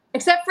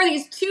except for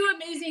these two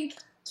amazing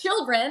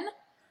children.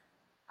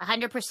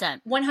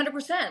 100%.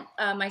 100%.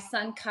 My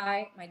son,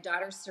 Kai, my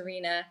daughter,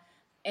 Serena,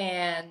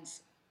 and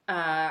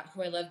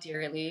who I love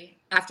dearly.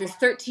 After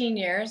 13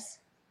 years,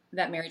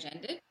 that marriage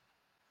ended.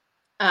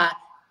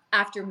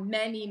 After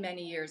many,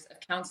 many years of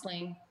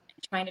counseling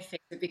and trying to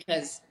fix it,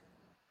 because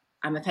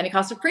I'm a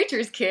Pentecostal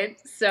preacher's kid,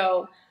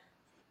 so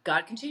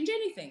God can change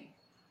anything.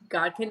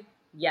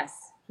 Yes,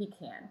 he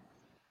can.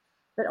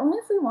 But only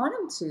if we want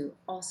him to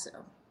also.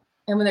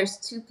 And when there's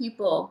two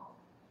people,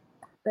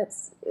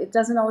 it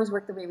doesn't always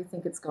work the way we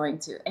think it's going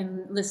to.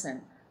 And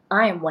listen,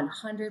 I am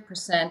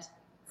 100%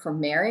 for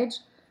marriage,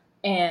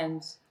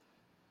 and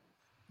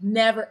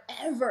never,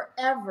 ever,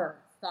 ever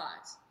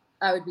thought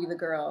I would be the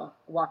girl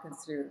walking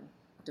through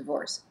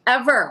divorce.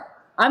 Ever.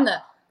 I'm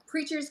the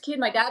preacher's kid.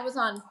 My dad was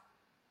on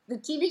the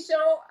TV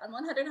show on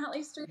 100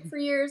 Huntley Street for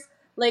years.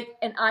 Like,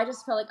 and I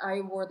just felt like I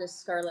wore this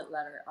scarlet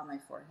letter on my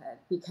forehead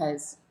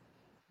because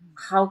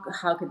how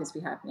could this be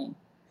happening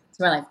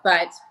to my life?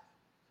 But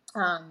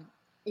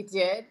it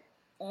did,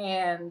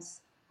 and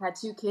had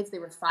 2 kids. They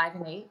were 5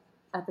 and 8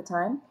 at the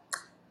time,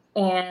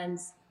 and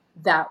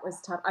that was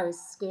tough. I was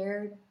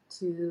scared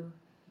to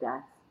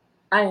death.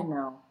 I didn't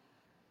know.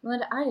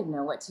 Melinda, I didn't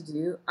know what to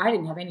do. I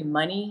didn't have any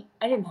money.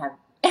 I didn't have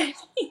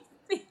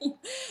anything.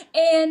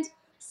 And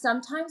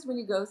sometimes when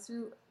you go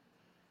through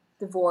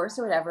divorce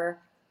or whatever,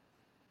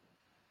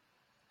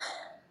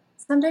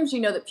 sometimes you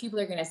know that people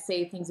are going to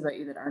say things about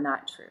you that are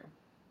not true.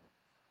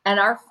 And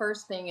our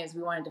first thing is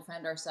we want to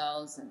defend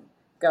ourselves and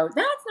go,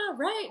 that's not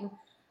right. And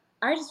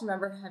I just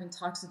remember having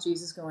talks with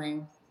Jesus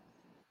going,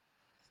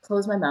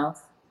 close my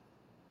mouth.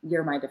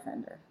 You're my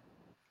defender.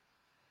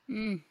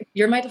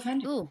 You're my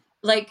defender. Ooh.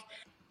 Like,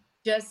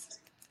 just,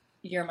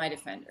 you're my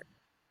defender.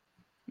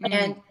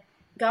 And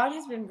God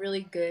has been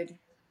really good.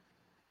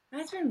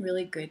 God's been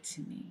really good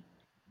to me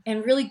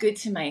and really good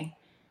to my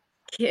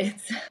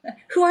kids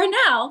who are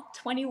now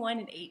 21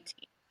 and 18.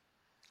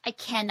 I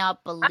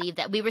cannot believe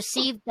that. We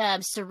received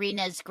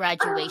Serena's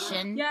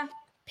graduation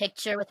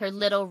picture with her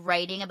little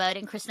writing about it,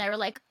 and Chris and I were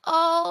like,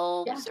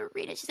 oh,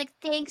 Serena. She's like,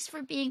 thanks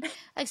for being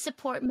a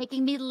support,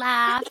 making me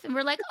laugh. And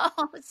we're like,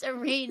 oh,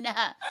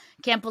 Serena.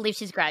 Can't believe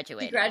she's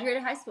graduated. She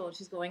graduated high school and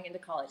she's going into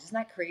college. Isn't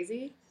that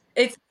crazy?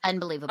 It's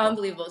unbelievable.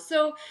 Unbelievable.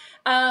 So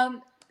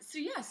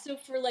so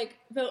for like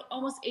about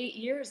almost 8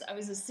 years, I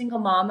was a single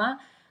mama.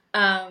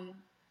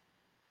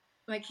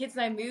 My kids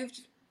and I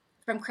moved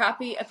from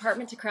crappy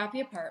apartment to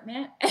crappy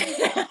apartment,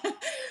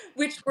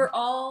 which were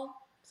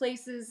all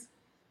places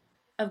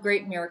of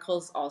great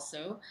miracles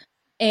also.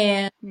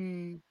 And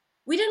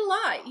we did a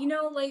lot, you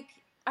know, like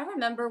I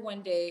remember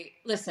one day,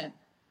 listen,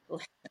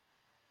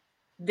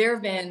 there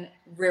have been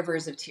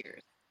rivers of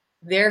tears.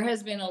 There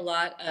has been a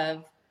lot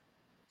of,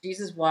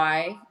 Jesus,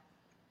 why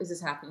is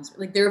this happening?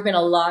 Like there have been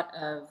a lot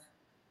of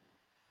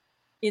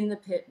in the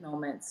pit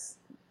moments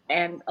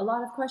and a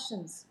lot of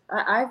questions.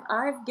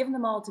 I've given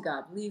them all to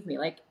God, believe me,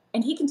 like,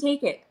 and he can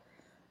take it.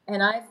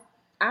 And I've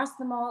asked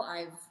them all,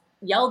 I've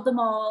yelled them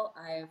all,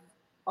 I've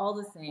all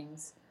the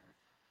things.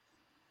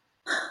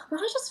 But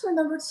I just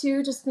remember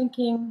too, just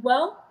thinking,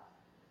 well,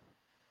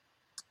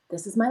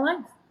 this is my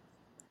life.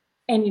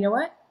 And you know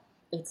what?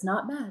 It's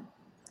not bad.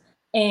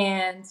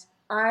 And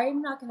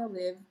I'm not going to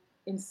live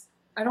in,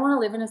 I don't want to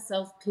live in a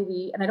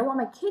self-pity, and I don't want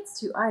my kids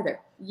to either.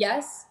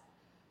 Yes,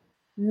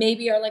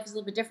 maybe our life is a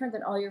little bit different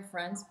than all your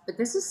friends, but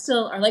this is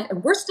still our life,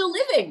 and we're still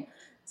living.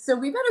 So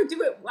we better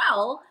do it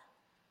well,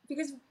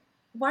 because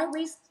why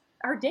waste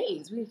our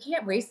days? We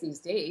can't waste these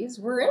days.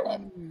 We're in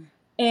it.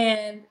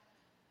 And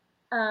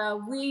I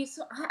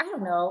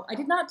don't know. I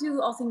did not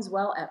do all things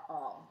well at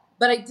all,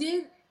 but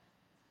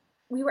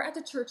we were at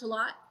the church a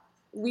lot.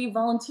 We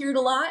volunteered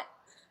a lot.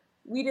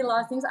 We did a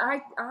lot of things.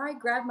 I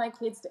grabbed my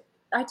kids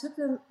I took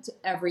them to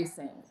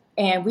everything,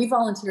 and we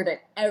volunteered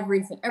at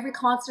everything, every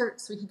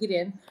concert so we could get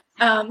in.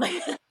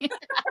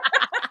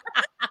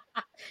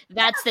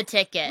 That's the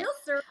ticket.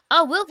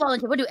 We'll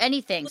volunteer. We'll do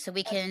anything so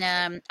we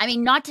can,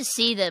 not to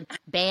see the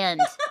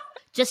band,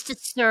 just to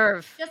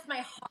serve. Just my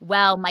heart.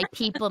 Well, my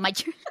people, my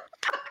church.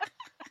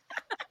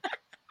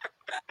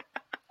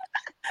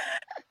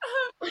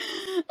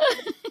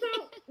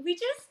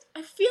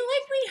 I feel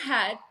like we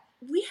had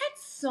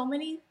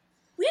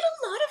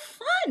a lot of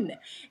fun.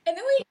 And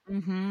then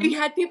we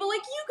had people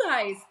like you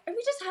guys, and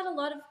we just had a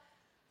lot of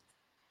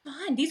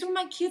fun. These were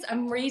my kids.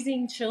 I'm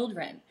raising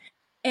children.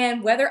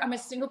 And whether I'm a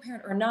single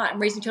parent or not, I'm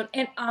raising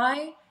children.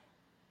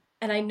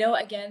 And I know,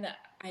 again, that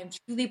I am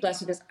truly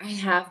blessed with this. I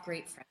have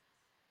great friends.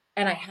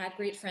 And I had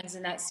great friends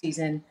in that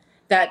season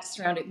that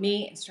surrounded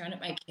me and surrounded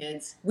my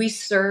kids. We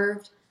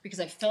served because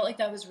I felt like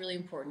that was really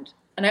important.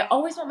 And I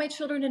always want my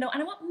children to know,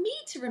 and I want me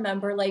to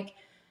remember, like,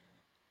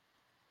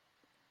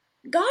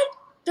 God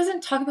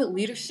doesn't talk about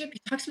leadership. He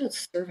talks about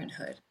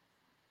servanthood.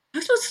 He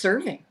talks about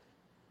serving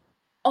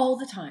all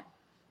the time.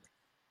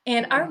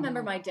 And I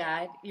remember my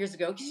dad years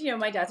ago, because,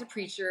 my dad's a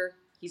preacher.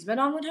 He's been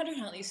on 100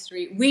 Huntley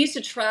Street. We used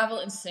to travel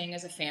and sing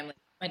as a family.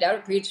 My dad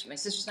would preach. My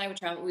sisters and I would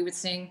travel. We would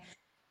sing.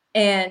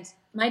 And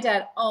my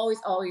dad always,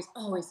 always,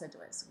 always said to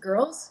us,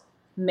 girls,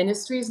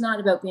 ministry is not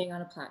about being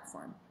on a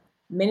platform.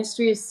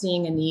 Ministry is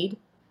seeing a need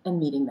and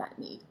meeting that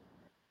need.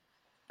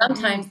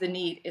 Sometimes the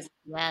need is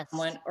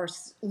someone or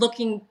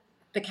looking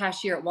the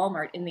cashier at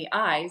Walmart in the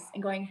eyes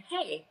and going,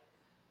 hey,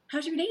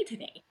 how's your day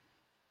today?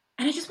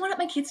 And I just wanted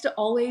my kids to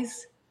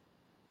always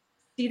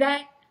see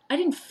that. I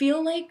didn't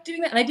feel like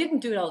doing that, and I didn't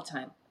do it all the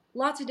time.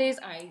 Lots of days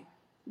I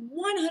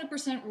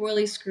 100%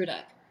 royally screwed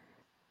up.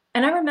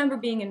 And I remember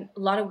being in a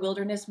lot of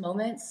wilderness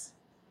moments.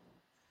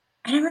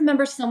 And I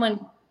remember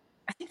someone,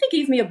 I think they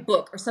gave me a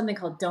book or something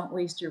called Don't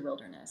Waste Your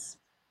Wilderness.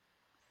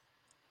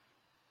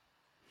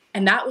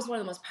 And that was one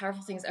of the most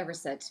powerful things ever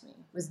said to me,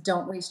 was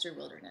don't waste your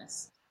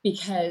wilderness.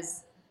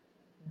 Because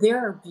there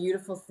are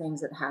beautiful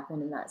things that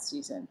happened in that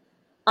season.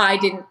 I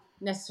didn't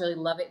necessarily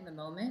love it in the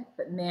moment,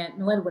 but man,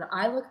 Melinda, when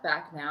I look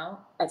back now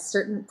at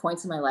certain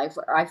points in my life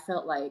where I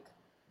felt like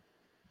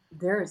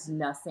there is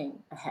nothing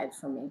ahead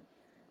for me,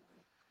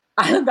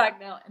 I look back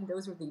now, and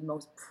those were the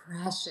most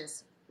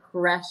precious,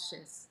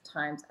 precious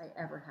times I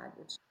ever had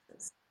with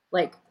Jesus.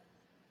 Like,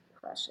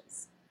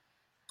 precious.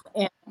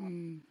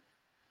 And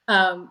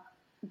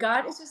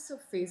God is just so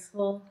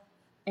faithful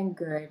and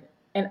good.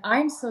 And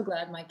I'm so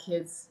glad my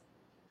kids,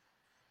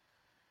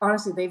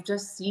 honestly, they've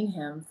just seen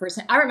him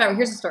firsthand. I remember,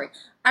 here's a story.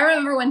 I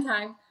remember one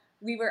time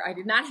I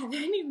did not have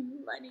any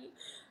money,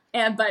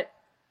 but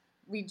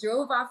we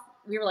drove off.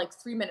 We were like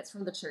 3 minutes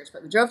from the church,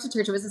 but we drove to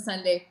church. It was a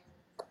Sunday,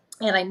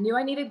 and I knew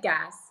I needed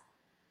gas,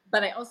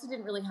 but I also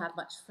didn't really have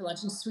much for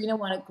lunch. And Serena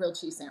wanted grilled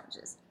cheese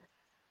sandwiches.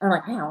 And I'm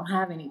like, I don't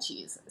have any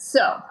cheese.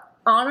 So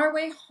on our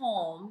way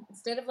home,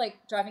 instead of like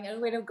driving all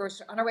the way to a grocery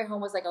store, on our way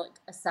home was like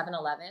a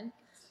 7-Eleven.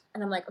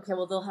 And I'm like, okay,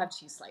 well, they'll have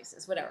cheese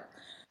slices, whatever.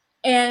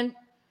 And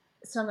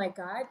so I'm like,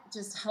 God,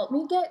 just help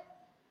us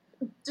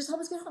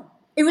get home.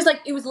 It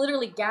was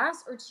literally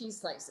gas or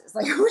cheese slices.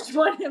 Like, which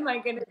one am I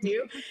going to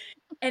do?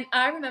 And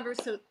I remember,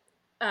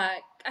 I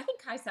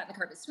think Kai sat in the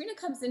car, but Serena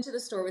comes into the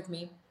store with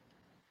me,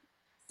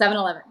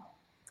 7-Eleven.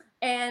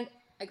 And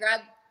I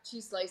grabbed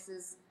cheese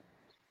slices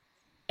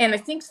and I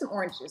think some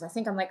orange juice. I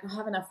think I'm like, I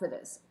have enough for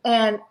this.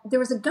 And there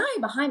was a guy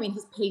behind me, and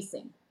he's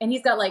pacing. And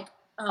he's got like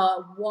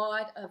a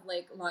wad of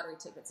like lottery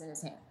tickets in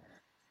his hand.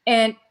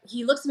 And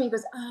he looks at me and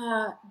goes,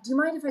 do you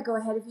mind if I go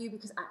ahead of you?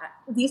 Because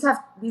these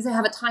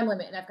have a time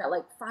limit, and I've got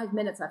like 5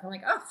 minutes left. I'm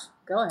like, oh,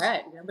 go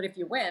ahead. But if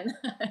you win,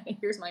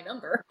 here's my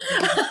number.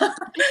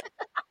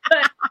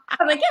 But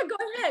I'm like, yeah, go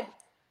ahead.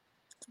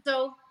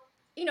 So,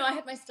 I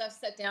had my stuff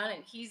set down,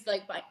 and he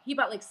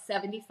bought like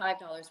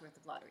 $75 worth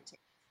of lottery tickets.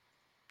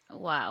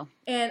 Wow.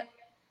 And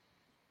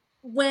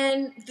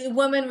when the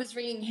woman was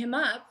ringing him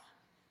up,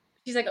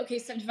 she's like, okay,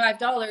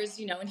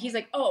 $75, and he's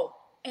like, oh,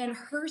 and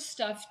her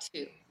stuff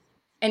too.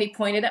 And he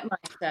pointed at my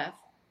stuff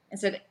and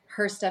said,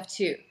 her stuff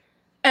too.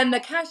 And the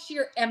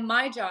cashier and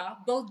my jaw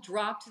both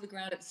dropped to the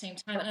ground at the same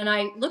time. And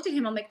I looked at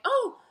him, I'm like,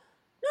 oh,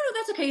 no,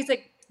 that's okay. He's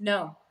like,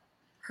 no,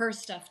 her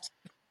stuff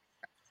too.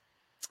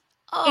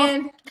 Oh,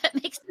 and that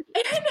makes sense.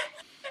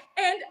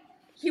 And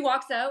he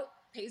walks out,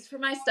 pays for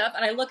my stuff,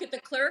 and I look at the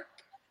clerk.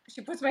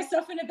 She puts my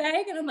stuff in a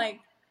bag, and I'm like,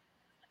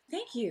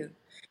 thank you.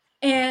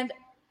 And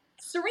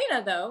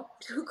Serena, though,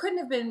 who couldn't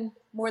have been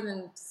more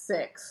than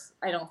 6,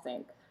 I don't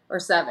think, or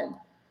 7,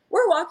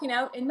 we're walking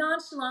out, and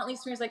nonchalantly,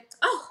 Serena's like,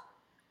 oh,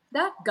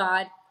 that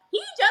God, he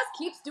just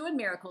keeps doing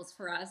miracles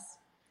for us.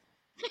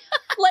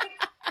 like,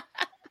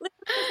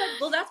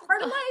 well, that's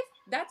part of life.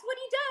 That's what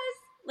he does,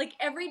 like,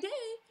 every day.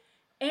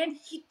 And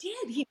he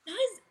did. He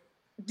does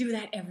do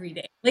that every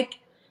day. Like,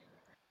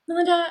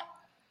 Melinda,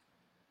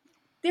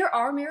 there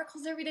are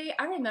miracles every day.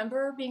 I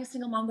remember being a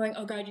single mom going,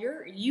 oh, God,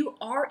 you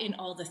are in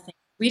all the things.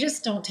 We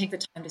just don't take the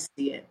time to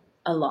see it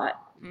a lot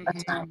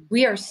of time.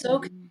 We are so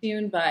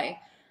consumed by,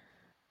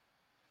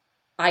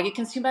 I get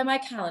consumed by my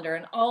calendar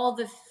and all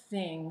the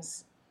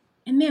things.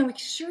 And man, we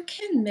sure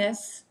can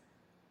miss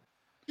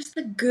just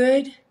the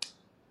good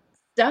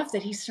stuff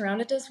that he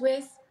surrounded us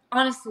with.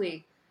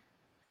 Honestly,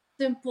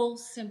 simple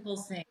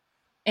thing.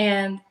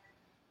 And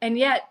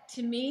yet,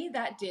 to me,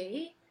 that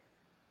day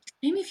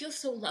made me feel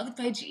so loved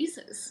by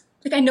Jesus.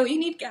 Like, I know you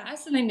need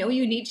gas, and I know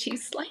you need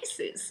cheese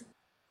slices.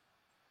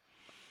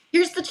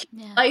 Here's the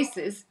cheese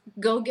slices.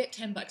 Go get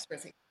 $10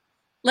 worth of.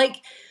 Like,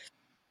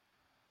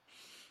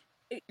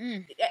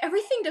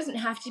 everything doesn't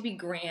have to be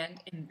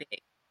grand and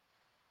big.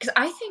 Because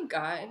I think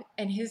God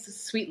and his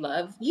sweet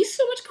love, he's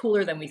so much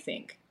cooler than we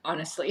think,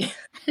 honestly.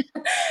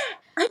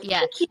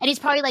 Yeah. And he's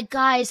probably like,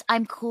 guys,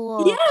 I'm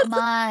cool. Yes. Come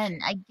on.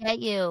 I get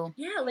you.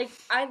 Yeah, like,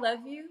 I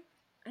love you,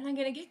 and I'm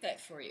going to get that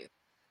for you.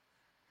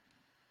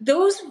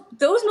 Those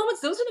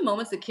moments, those are the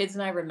moments the kids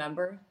and I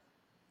remember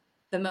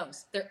the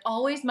most. They're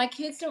always, my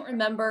kids don't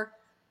remember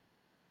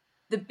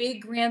the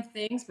big grand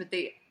things, but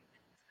they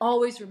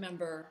always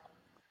remember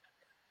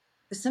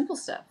the simple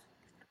stuff.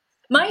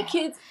 My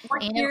kids,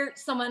 one year,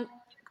 someone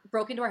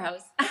broke into our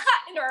house,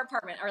 into our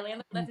apartment. Our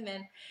landlord let them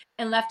in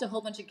and left a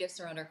whole bunch of gifts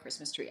around our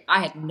Christmas tree.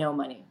 I had no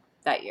money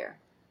that year.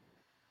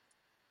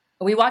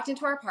 We walked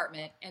into our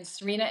apartment, and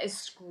Serena is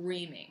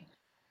screaming,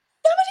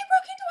 somebody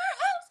broke into our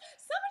house!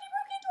 Somebody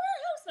broke into our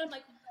house! And I'm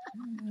like,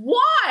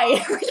 why?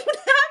 We don't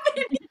have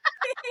anything.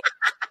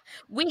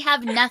 We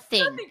have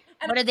nothing.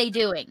 What are they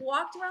doing?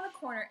 Walked around the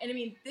corner, and I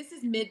mean, this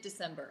is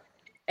mid-December,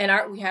 and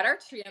we had our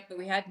tree up, but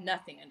we had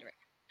nothing under it.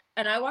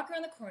 And I walk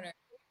around the corner,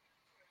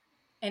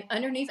 and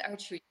underneath our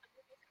tree,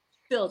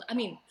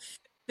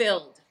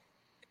 filled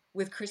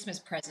with Christmas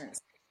presents.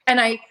 And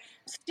I'm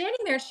standing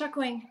there shocked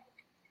going,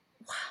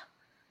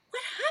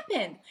 what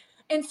happened?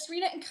 And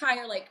Serena and Kai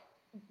are like,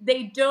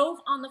 they dove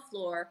on the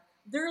floor.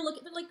 They're like,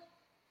 my name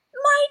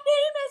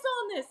is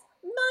on this.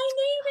 My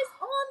name is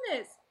on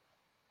this.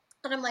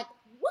 And I'm like,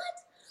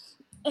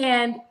 what?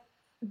 And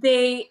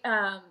they,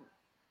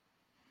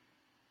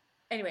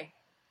 anyway,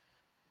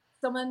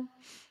 someone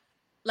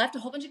left a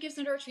whole bunch of gifts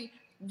under our tree.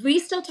 We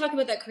still talk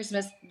about that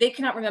Christmas. They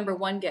cannot remember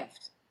one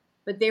gift,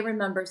 but they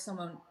remember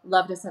someone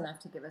loved us enough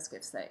to give us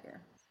gifts that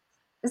year.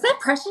 Is that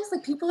precious?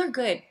 Like, people are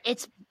good.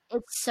 It's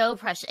so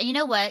precious. And you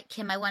know what,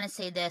 Kim, I want to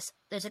say this.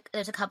 There's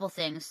a couple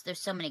things. There's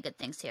so many good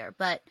things here,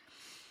 but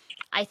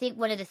I think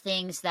one of the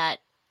things that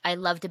I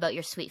loved about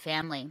your sweet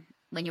family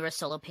when you were a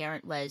solo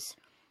parent was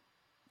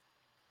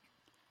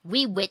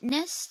we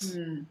witnessed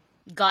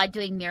God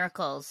doing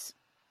miracles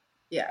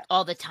Yeah.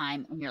 all the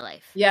time in your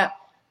life. Yeah.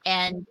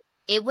 And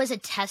it was a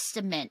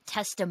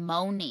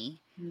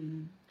testimony.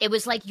 It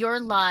was like your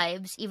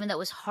lives, even though it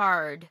was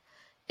hard,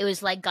 it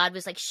was like God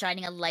was like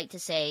shining a light to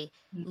say,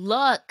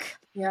 look,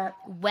 Yeah.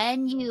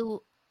 when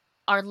you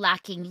are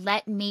lacking,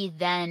 let me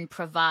then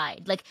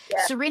provide. Like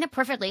Serena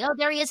perfectly. Oh,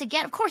 there he is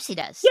again. Of course he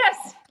does.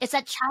 Yes. It's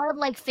that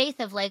childlike faith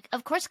of like,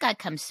 of course God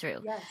comes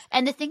through. Yes.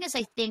 And the thing is,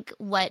 I think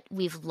what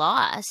we've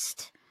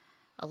lost,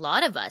 a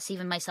lot of us,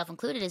 even myself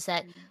included, is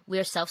that we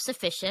are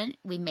self-sufficient.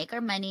 We make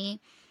our money.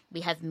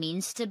 We have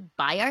means to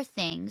buy our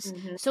things.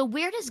 So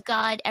where does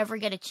God ever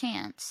get a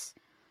chance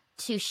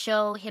to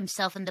show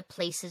himself in the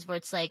places where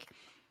it's like,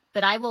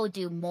 but I will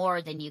do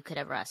more than you could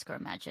ever ask or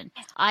imagine.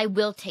 I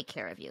will take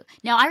care of you.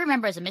 Now, I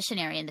remember as a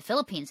missionary in the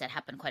Philippines, that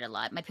happened quite a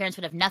lot. My parents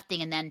would have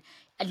nothing, and then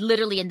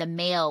literally in the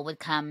mail would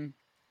come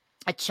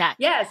a check.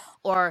 Yes.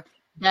 Or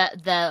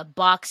the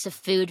box of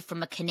food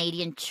from a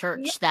Canadian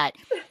church that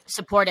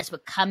support us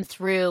would come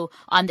through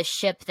on the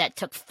ship that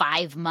took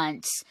 5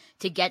 months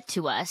to get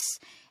to us.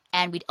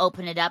 And we'd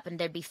open it up and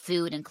there'd be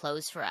food and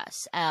clothes for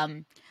us.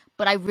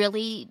 But I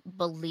really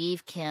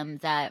believe, Kim,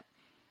 that,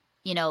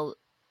 you know,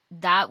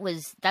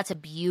 that's a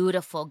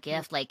beautiful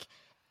gift. Like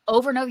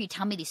over and over, you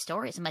tell me these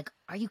stories. I'm like,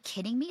 are you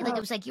kidding me? Like,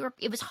 it was like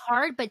it was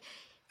hard, but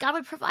God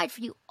would provide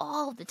for you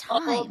all the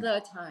time. All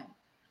the time.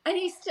 And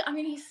he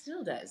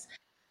still does.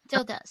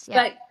 Still does.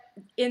 Yeah. But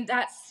in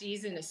that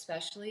season,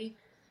 especially,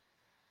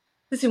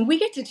 listen, we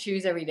get to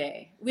choose every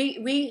day.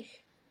 We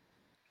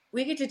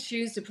get to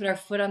choose to put our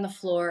foot on the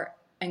floor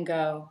and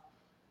go,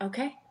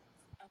 okay,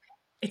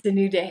 it's a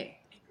new day.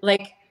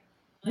 Like,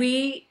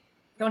 we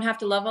don't have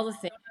to love all the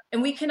things,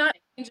 and we cannot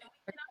change.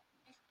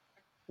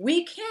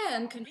 We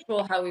can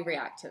control how we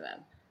react to them.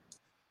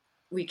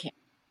 We can.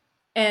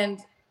 And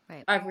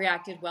I've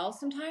reacted well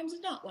sometimes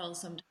and not well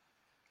sometimes.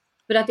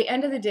 But at the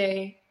end of the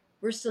day,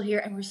 we're still here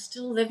and we're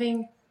still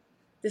living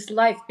this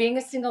life. Being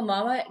a single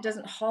mama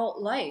doesn't halt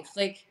life.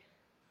 Like,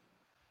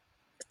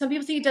 some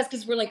people think it does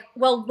because we're like,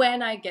 well,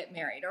 when I get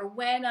married or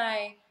when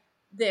I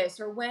this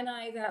or when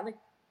I that. Like,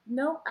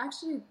 no,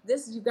 actually,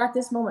 you've got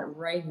this moment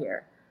right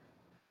here.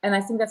 And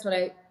I think that's what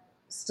I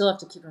still have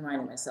to keep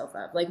reminding myself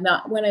of. Like,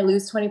 not when I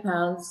lose 20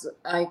 pounds,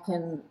 I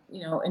can,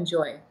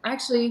 enjoy.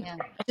 Actually,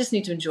 I just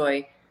need to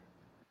enjoy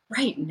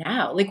right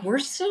now. Like, we're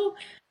so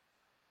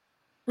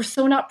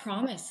not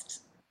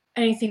promised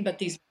anything but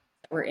these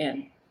that we're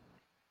in.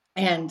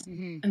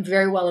 And I'm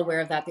very well aware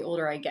of that the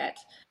older I get,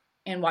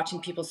 and watching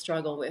people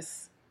struggle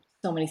with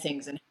so many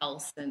things and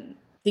health and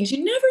things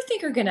you never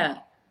think are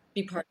gonna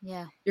be part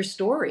of your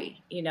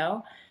story,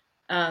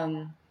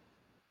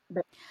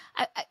 But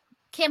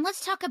Kim,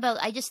 let's talk about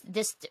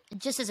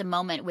just as a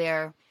moment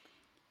where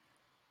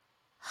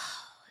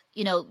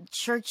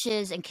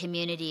churches and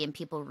community and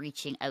people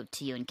reaching out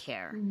to you and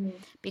care.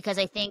 Because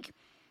I think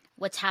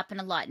what's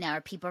happened a lot now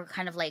are people are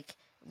kind of like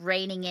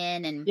reining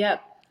in and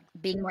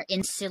being more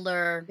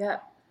insular,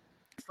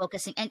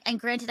 focusing. And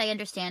granted, I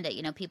understand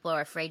it. People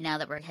are afraid now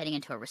that we're heading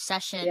into a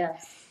recession,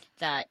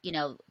 that,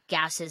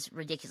 gas is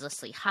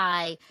ridiculously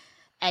high.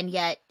 And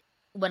yet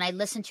when I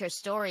listened to your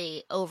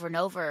story over and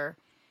over,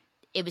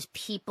 it was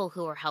people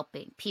who were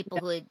helping, people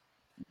who would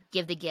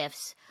give the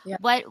gifts.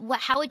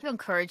 How would you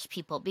encourage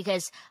people?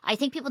 Because I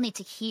think people need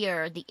to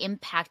hear the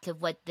impact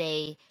of what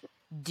they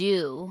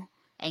do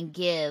and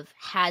give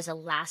has a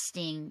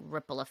lasting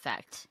ripple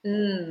effect.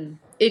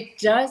 It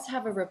does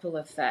have a ripple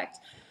effect.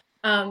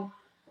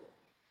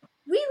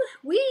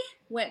 We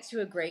went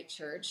to a great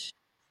church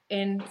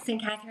in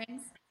St.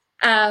 Catharines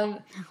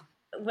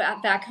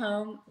back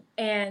home,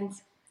 and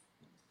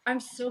I'm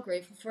so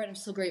grateful for it. I'm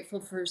so grateful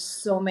for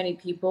so many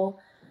people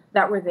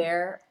that were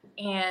there.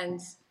 And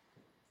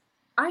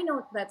I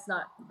know that's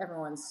not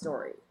everyone's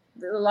story.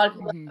 A lot of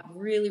people have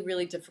really,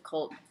 really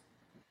difficult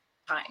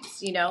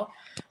times,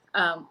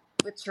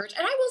 with church.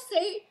 And I will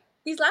say,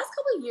 these last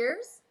couple of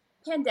years,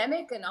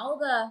 pandemic and all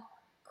the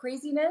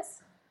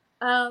craziness,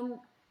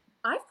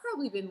 I've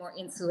probably been more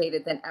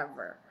insulated than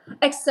ever,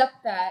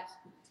 except that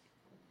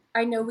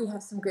I know we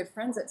have some good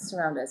friends that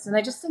surround us. And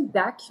I just think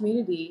that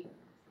community,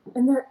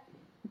 and their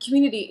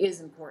community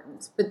is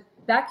important, but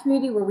that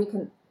community where we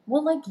can,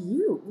 like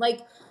you,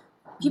 like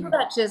people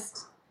that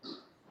just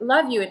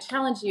love you and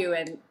challenge you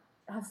and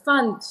have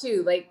fun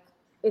too. Like,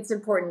 it's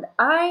important.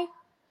 I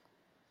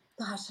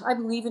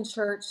believe in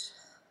church.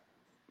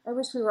 I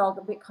wish we were all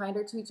a bit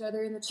kinder to each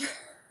other in the church.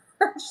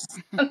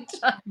 Sometimes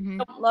I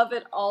don't love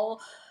it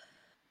all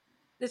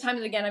the time.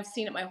 And again, I've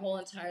seen it my whole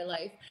entire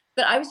life.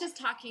 But I was just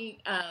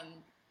talking,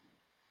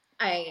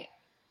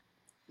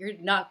 you're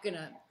not going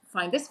to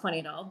find this funny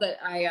at all, but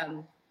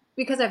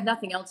because I have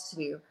nothing else to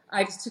do,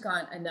 I just took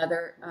on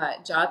another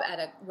job at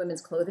a women's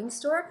clothing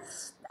store,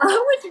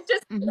 which is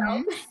just,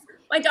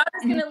 my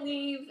daughter's going to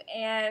leave,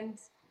 and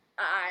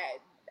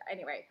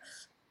anyway,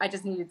 I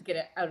just needed to get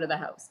it out of the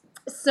house.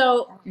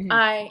 So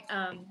I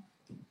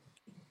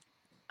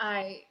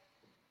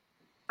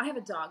I have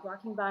a dog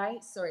walking by,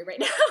 sorry, right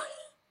now,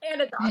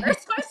 and a daughter,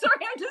 so I'm sorry,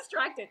 I'm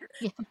distracted.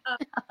 Yeah.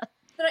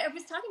 But I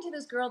was talking to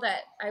this girl that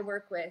I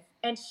work with,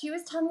 and she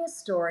was telling me a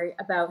story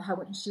about how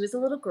when she was a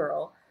little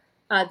girl,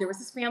 there was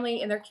this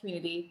family in their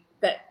community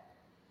that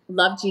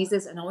loved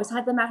Jesus and always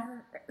had them at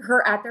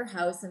her at their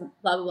house and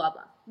blah, blah, blah,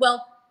 blah.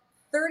 Well,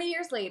 30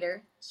 years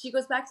later, she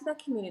goes back to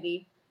that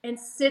community and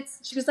sits.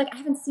 She was like, I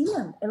haven't seen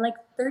them in like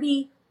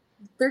 30,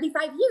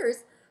 35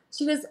 years.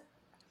 She goes,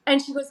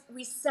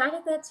 we sat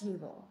at that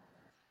table,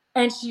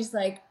 and she's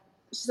like,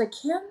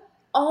 Kim,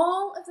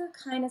 all of the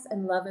kindness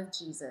and love of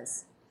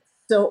Jesus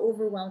so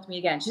overwhelmed me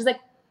again. She's like,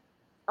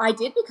 I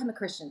did become a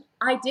Christian.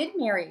 I did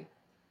marry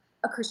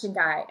a Christian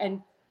guy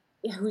and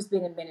who's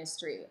been in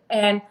ministry.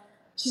 And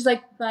she's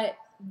like, but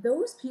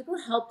those people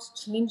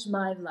helped change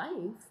my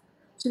life.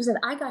 She was, and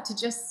I got to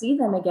just see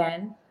them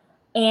again.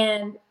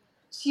 And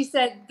she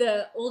said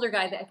the older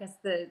guy, I guess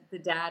the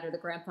dad or the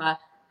grandpa,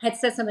 had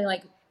said something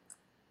like,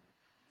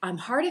 I'm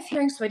hard of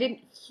hearing, so I didn't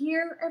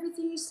hear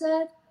everything you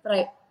said, but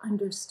I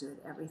understood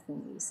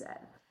everything you said.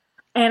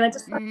 And I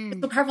just thought it was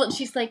so powerful. And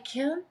she's like,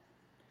 Kim,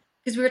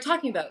 because we were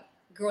talking about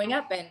growing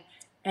up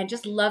and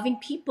just loving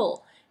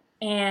people.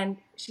 And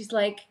she's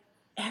like,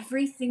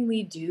 everything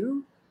we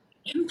do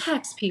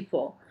impacts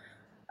people.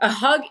 A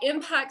hug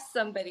impacts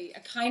somebody. A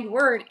kind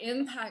word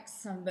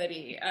impacts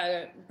somebody.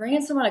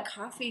 Bringing someone a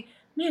coffee,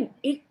 man,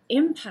 it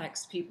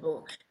impacts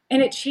people.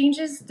 And it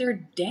changes their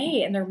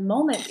day and their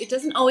moment. It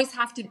doesn't always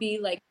have to be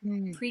like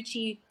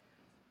preachy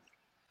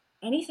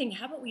anything.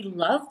 How about we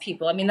love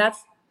people? I mean,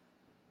 that's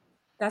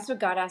what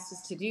God asked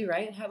us to do,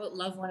 right? How about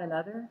love one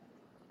another?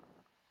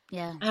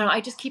 Yeah. I don't know.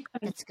 I just keep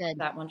coming That's good. to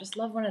that one. Just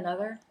love one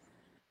another.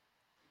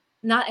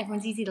 Not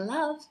everyone's easy to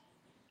love,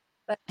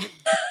 but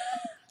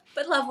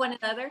but love one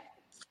another.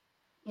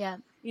 Yeah.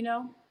 You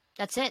know?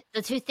 That's it.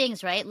 The two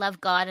things, right?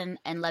 Love God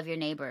and love your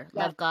neighbor.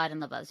 Yeah. Love God and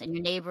love others. And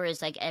your neighbor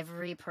is like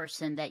every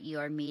person that you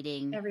are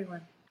meeting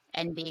Everyone.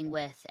 and being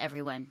with.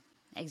 Everyone.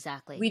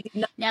 Exactly. We did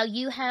not Now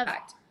you have,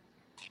 act.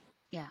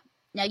 yeah.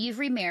 Now you've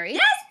remarried.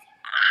 Yes!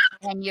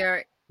 And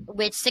you're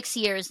with 6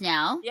 years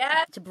now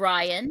Yes. to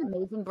Brian,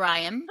 amazing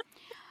Brian.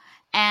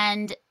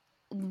 And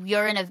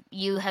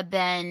you have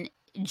been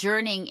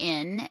journeying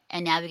in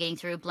and navigating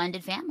through a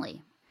blended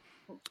family.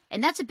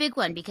 And that's a big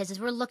one because as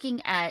we're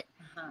looking at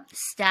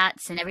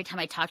stats, and every time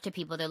I talk to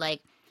people, they're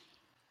like,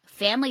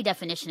 family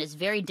definition is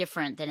very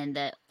different than in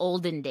the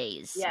olden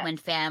days when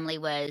family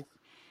was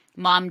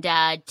mom,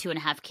 dad,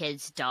 2.5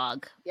 kids,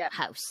 dog,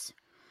 house.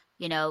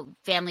 You know,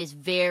 family is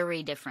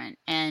very different.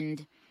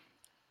 And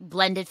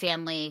blended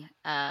family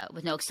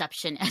with no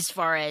exception as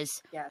far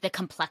as the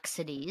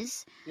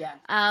complexities. Yeah.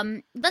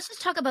 Let's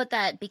just talk about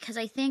that because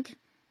I think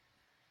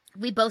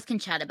we both can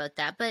chat about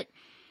that, but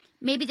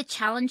maybe the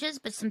challenges,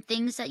 but some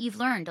things that you've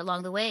learned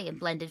along the way in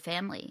blended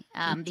family.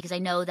 Because I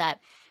know that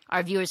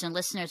our viewers and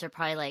listeners are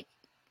probably like,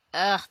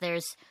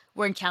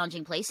 we're in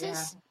challenging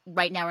places.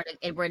 Right now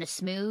we're in a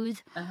smooth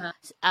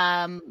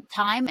time,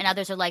 and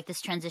others are like,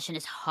 this transition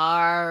is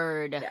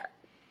hard. Yeah.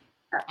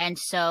 And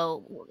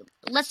so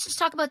let's just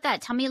talk about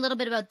that. Tell me a little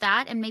bit about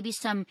that and maybe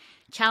some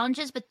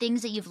challenges, but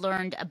things that you've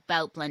learned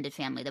about blended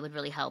family that would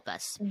really help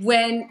us.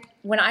 When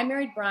I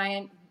married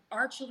Brian,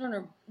 our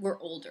children were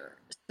older.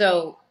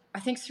 So I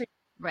think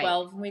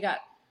 12 when we got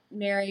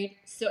married.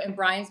 So, and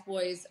Brian's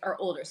boys are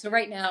older. So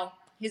right now,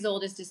 his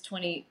oldest is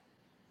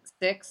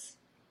 26.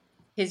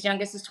 His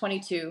youngest is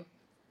 22.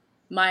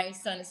 My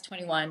son is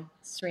 21.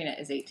 Serena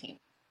is 18.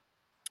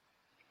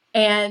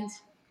 And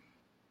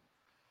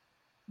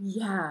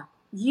yeah,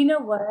 you know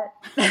what?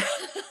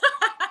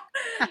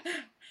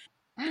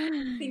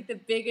 I think the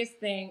biggest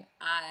thing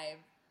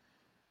I've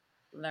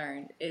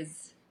learned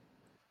is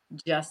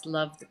just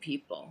love the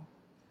people.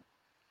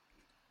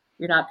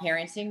 You're not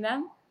parenting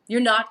them.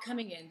 You're not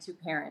coming in to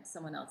parent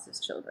someone else's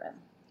children.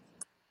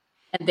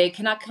 And they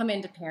cannot come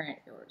in to parent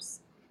yours.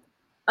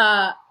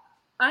 I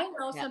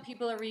know some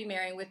people are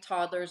remarrying with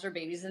toddlers or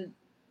babies and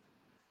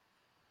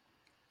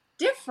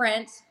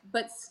different,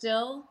 but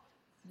still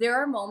there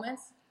are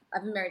moments.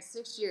 I've been married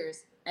 6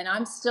 years and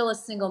I'm still a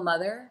single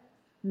mother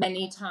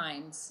many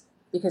times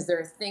because there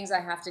are things I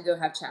have to go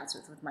have chats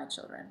with my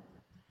children.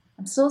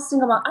 I'm still a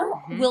single mom.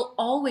 I will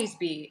always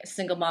be a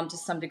single mom to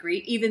some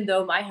degree, even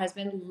though my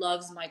husband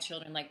loves my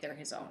children like they're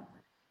his own.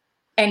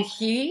 And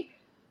he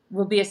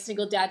will be a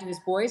single dad to his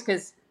boys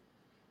because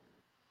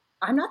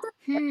I'm not their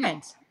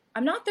parent.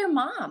 I'm not their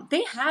mom.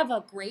 They have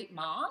a great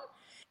mom,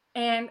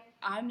 and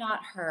I'm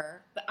not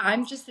her, but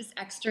I'm just this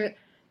extra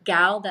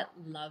gal that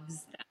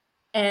loves them.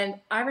 And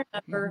I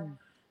remember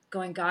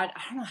going, God,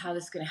 I don't know how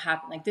this is going to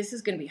happen. Like, this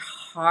is going to be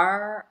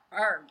hard.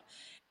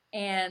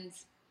 And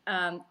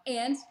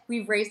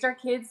we've raised our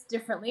kids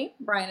differently,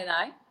 Brian and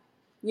I,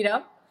 you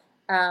know.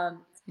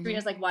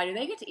 Serena's like, why do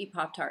they get to eat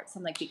Pop-Tarts?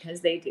 I'm like,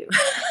 because they do.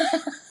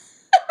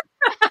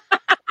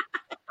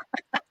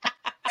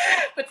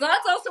 But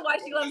that's also why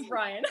she loves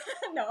Brian.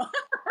 No.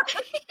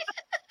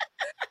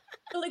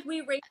 So, like,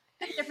 we raised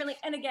them differently.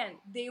 And again,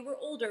 they were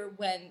older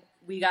when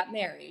we got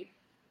married.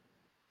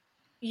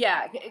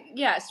 Yeah.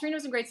 Serena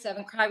was in grade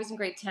 7. Kai was in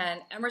grade 10.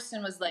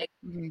 Emerson was like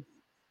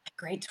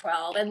grade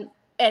 12,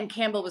 and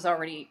Campbell was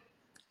already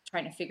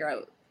trying to figure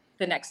out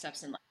the next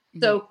steps in life.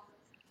 So,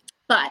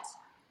 but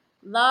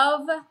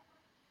love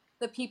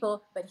the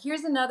people. But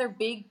here's another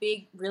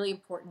big, really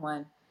important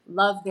one.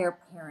 Love their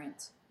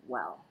parent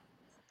well.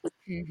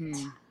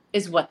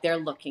 Is what they're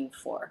looking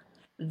for.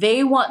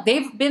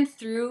 They've been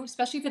through,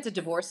 especially if it's a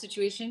divorce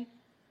situation,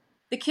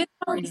 the kids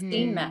have already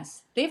seen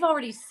mess. They've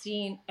already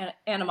seen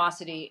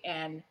animosity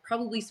and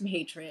probably some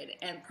hatred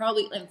and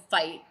probably a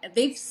fight. And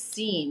they've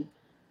seen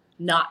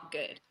not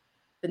good.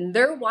 And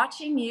they're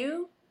watching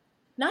you,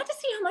 not to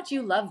see how much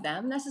you love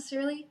them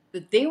necessarily,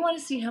 but they want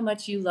to see how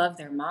much you love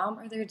their mom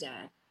or their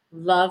dad,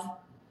 love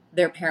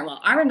their parent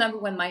well. I remember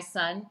when my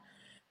son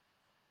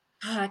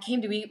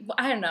came to me,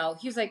 I don't know,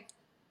 he was like,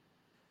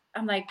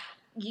 I'm like,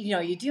 you know,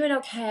 you doing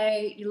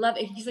okay? You love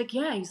it? He's like,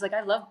 yeah. He's like,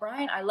 I love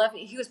Brian. I love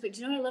it. He goes, but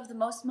do you know what I love the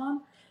most,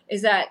 Mom?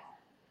 Is that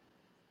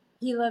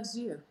he loves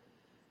you.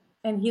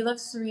 And he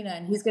loves Serena.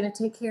 And he's going to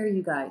take care of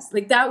you guys.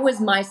 Like, that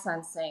was my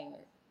son saying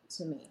it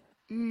to me.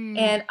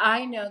 And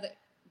I know that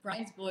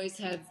Brian's boys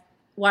have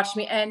watched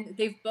me. And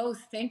they've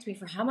both thanked me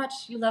for how much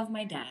you love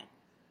my dad.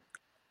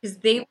 Because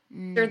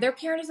their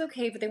parent is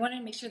okay, but they want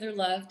to make sure they're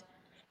loved.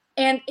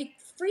 And it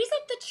frees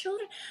up the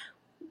children.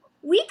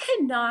 We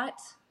cannot...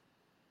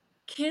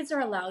 Kids are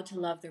allowed to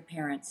love their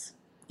parents,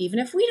 even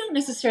if we don't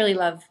necessarily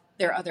love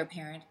their other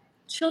parent.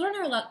 Children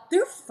are allowed,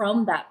 they're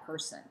from that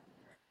person.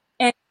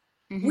 And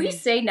we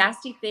say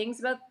nasty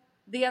things about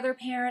the other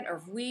parent, or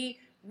if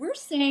we're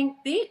saying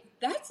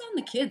that's on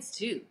the kids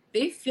too.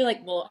 They feel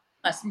like, well,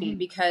 it must be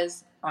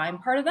because I'm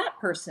part of that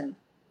person.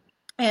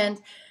 And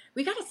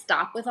we got to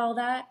stop with all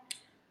that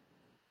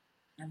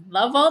and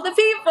love all the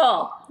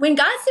people. When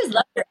God says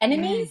love your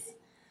enemies, I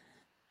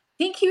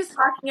think he was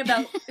talking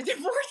about the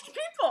divorced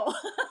people.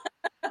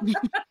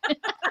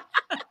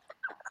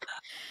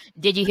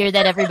 Did you hear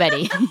that,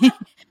 everybody?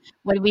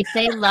 When we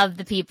say love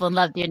the people and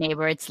love your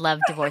neighbor, it's love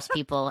divorced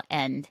people.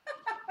 And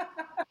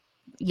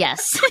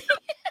yes.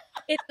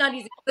 It's not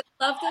easy. But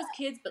love those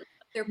kids, but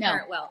love their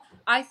parent well.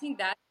 I think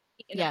that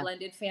in a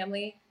blended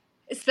family,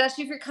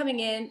 especially if you're coming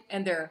in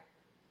and they're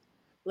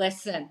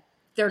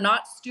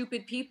not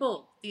stupid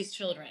people, these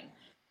children.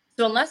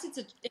 So unless it's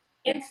an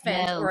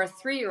infant or a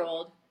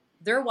 3-year-old,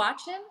 they're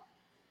watching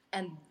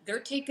and they're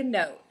taking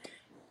note.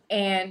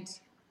 And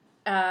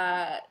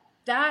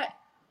that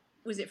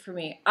was it for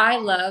me. I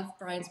love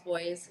Brian's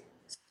boys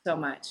so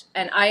much.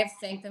 And I have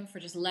thanked them for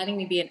just letting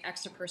me be an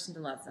extra person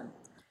to love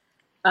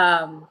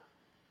them.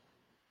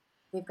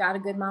 They've got a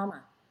good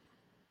mama.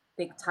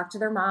 They talk to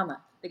their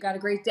mama. They got a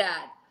great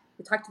dad.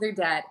 They talk to their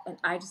dad. And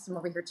I just am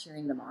over here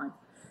cheering them on.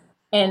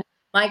 And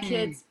my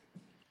kids,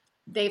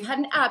 they've had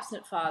an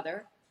absent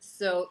father.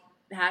 So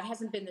that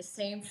hasn't been the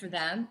same for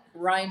them.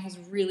 Ryan has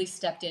really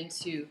stepped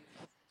into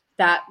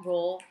that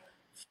role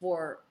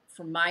for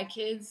my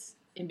kids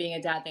in being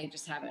a dad they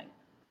just haven't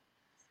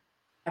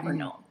ever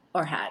known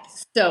or had.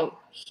 So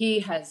he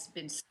has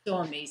been so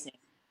amazing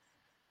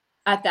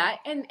at that.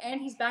 And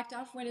he's backed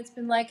off when it's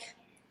been like,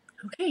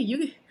 okay,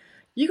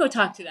 you go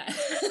talk to that,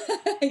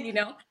 you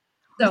know?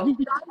 So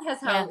God has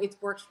how it's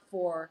worked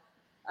for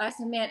us,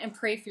 and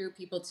pray for your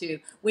people too.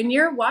 When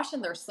you're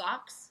washing their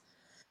socks,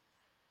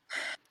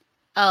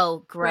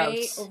 oh,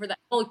 gross. Pray over that.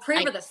 Oh,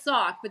 pray for the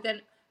sock, but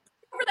then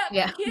over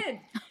that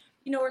kid.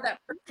 You know, or that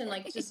person,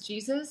 like, just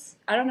Jesus,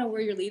 I don't know where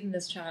you're leading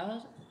this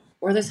child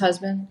or this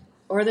husband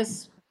or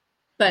this,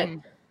 but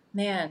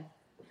man,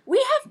 we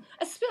have,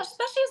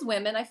 especially as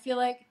women, I feel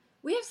like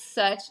we have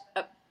such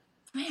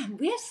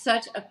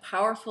a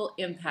powerful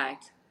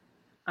impact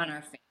on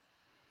our family.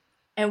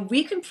 And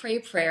we can pray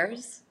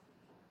prayers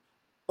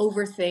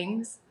over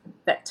things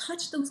that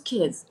touch those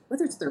kids,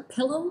 whether it's their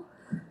pillow,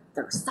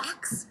 their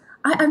socks.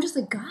 I'm just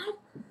like, God,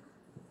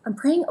 I'm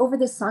praying over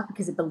this sock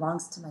because it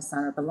belongs to my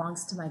son or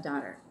belongs to my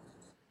daughter.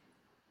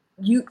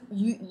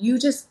 You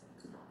just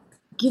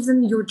give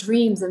them your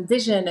dreams and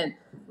vision and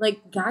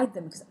like guide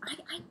them, because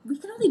we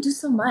can only do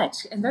so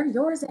much, and they're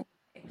yours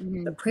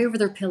anyway. But pray over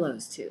their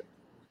pillows too.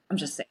 I'm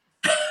just saying.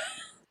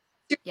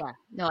 Yeah,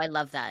 no, I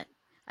love that.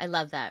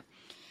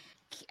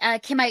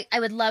 Kim, I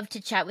would love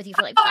to chat with you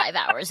for like 5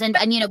 hours, and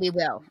you know we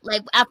will.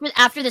 Like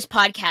after this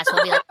podcast,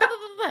 we'll be like, blah, blah,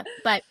 blah, blah.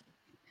 But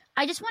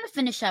I just want to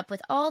finish up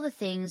with all the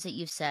things that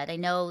you've said. I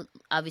know,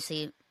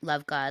 obviously,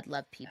 love God,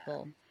 love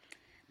people,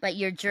 but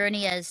your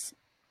journey as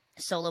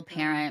solo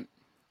parent,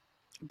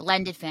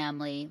 blended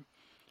family,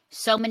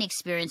 so many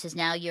experiences.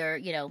 Now you're,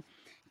 you know,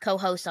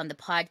 co-host on the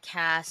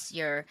podcast.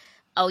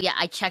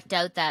 I checked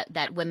out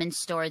that women's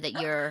store that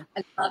you're.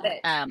 I love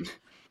it.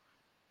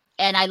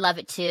 And I love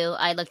it too.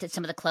 I looked at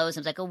some of the clothes.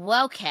 And I was like, oh,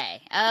 well,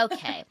 okay.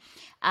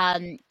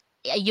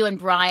 You and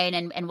Brian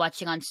and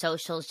watching on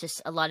socials,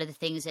 just a lot of the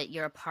things that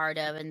you're a part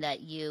of and that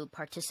you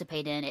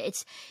participate in.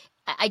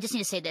 I just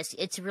need to say this.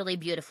 It's really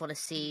beautiful to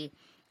see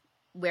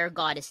where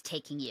God is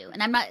taking you.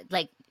 And I'm not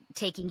like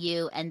taking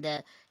you and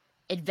the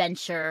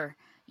adventure,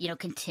 you know,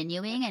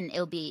 continuing, and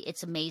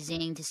it's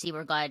amazing to see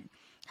where God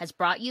has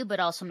brought you,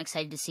 but also I'm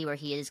excited to see where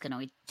he is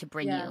going to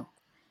bring you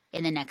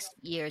in the next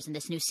years in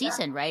this new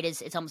season, right?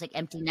 It's almost like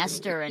empty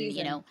nester and,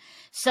 you know,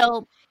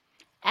 so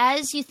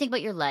As you think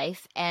about your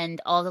life and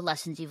all the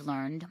lessons you've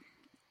learned,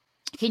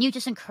 can you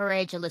just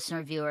encourage a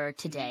listener viewer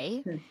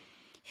today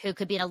who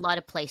could be in a lot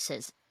of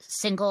places,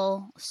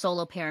 single,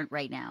 solo parent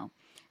right now,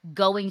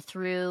 going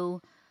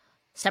through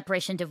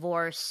separation,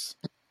 divorce,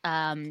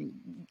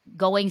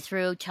 going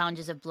through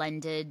challenges of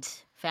blended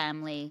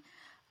family,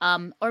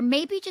 or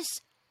maybe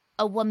just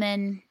a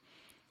woman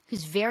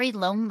who's very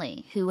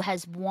lonely, who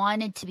has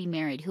wanted to be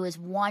married, who has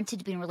wanted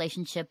to be in a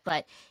relationship,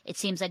 but it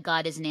seems like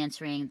God isn't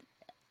answering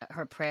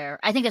her prayer.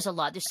 I think there's a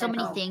lot. There's so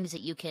many things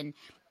that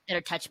that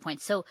are touch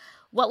points. So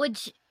what would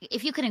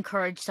if you could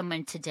encourage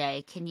someone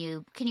today, can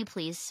you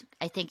please?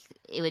 I think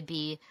it would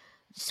be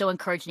so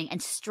encouraging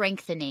and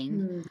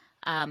strengthening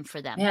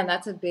for them. Man,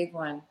 that's a big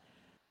one.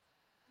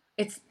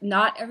 It's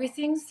not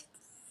everything's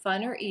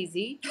fun or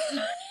easy. How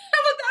about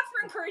that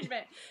for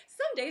encouragement?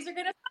 Some days are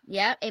gonna suck.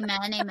 Yeah,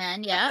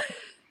 amen. Yeah.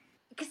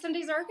 Because some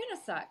days are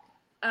gonna suck.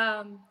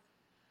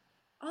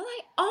 All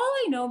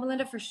I know,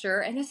 Melinda, for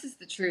sure, and this is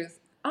the truth,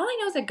 all I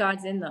know is that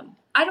God's in them.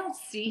 I don't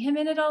see him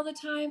in it all the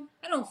time.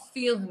 I don't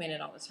feel him in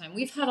it all the time.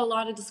 We've had a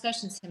lot of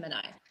discussions, him and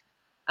I.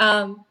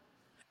 I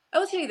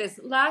will tell you this.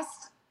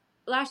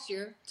 Last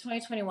year,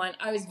 2021,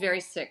 I was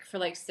very sick for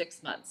like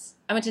 6 months.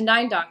 I went to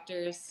 9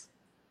 doctors,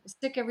 was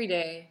sick every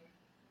day,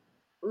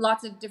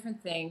 lots of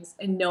different things,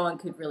 and no one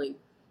could really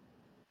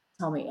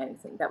tell me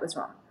anything that was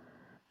wrong.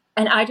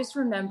 And I just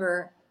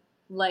remember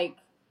like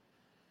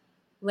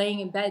laying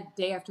in bed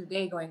day after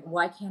day going,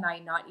 why can't I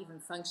not even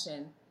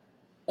function?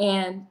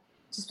 And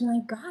just being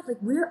like, God, like,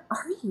 where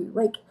are you?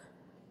 Like,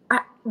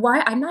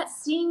 why? I'm not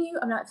seeing you.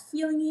 I'm not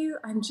feeling you.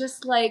 I'm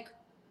just like,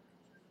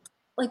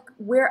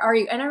 where are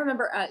you? And I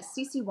remember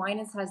CeCe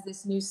Winans has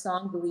this new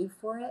song, Believe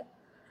for It.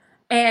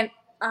 And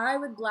I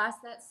would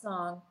blast that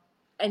song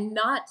I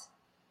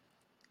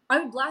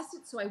would blast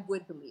it so I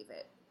would believe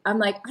it. I'm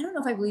like, I don't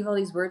know if I believe all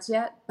these words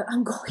yet, but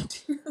I'm going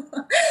to,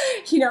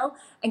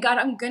 and God,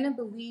 I'm going to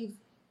believe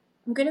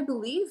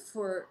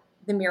for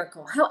the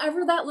miracle,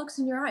 however that looks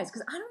in your eyes,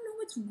 because I don't know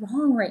what's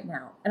wrong right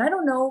now. And I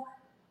don't know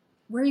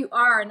where you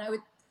are. And I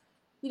would,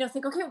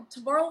 think, okay, well,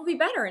 tomorrow will be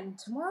better. And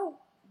tomorrow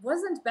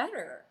wasn't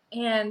better.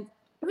 And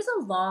it was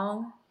a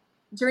long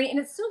journey. And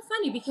it's so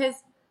funny because,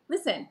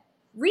 listen,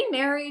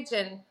 remarriage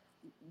and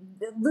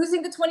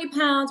losing the 20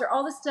 pounds or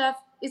all this stuff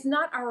is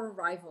not our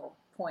arrival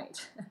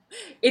point.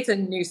 It's a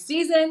new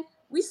season.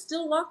 We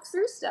still walk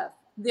through stuff.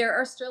 There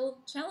are still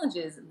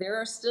challenges. There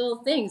are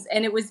still things.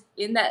 And it was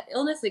in that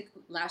illness like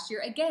last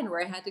year again,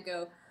 where I had to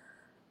go,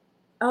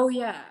 oh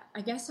yeah,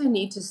 I guess I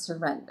need to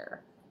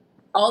surrender.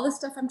 All the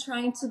stuff I'm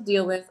trying to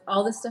deal with,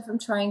 all the stuff I'm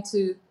trying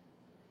to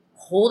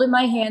hold in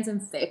my hands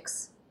and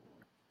fix,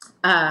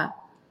 I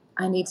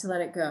need to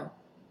let it go.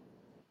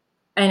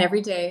 And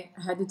every day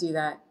I had to do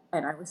that,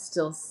 and I was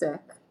still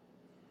sick,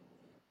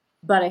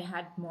 but I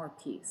had more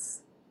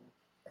peace.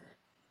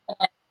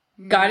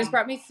 And God has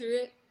brought me through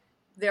it.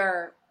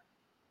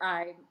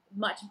 I'm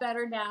much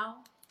better now.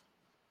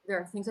 There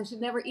are things I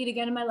should never eat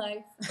again in my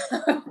life.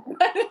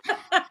 but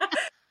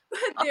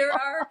there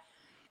are,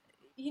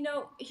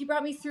 he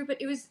brought me through,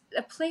 but it was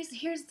a place.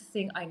 Here's the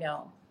thing I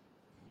know.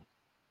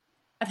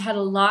 I've had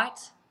a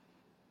lot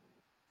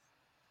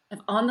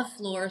of on the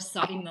floor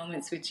sobbing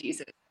moments with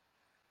Jesus.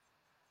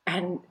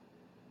 And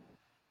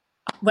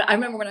I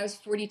remember when I was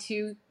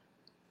 42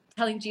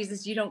 telling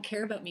Jesus, you don't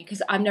care about me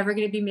because I'm never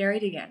going to be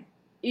married again.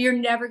 You're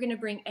never going to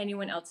bring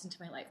anyone else into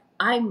my life.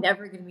 I'm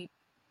never going to be,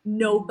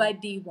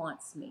 nobody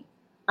wants me.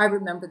 I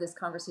remember this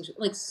conversation,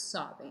 like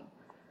sobbing.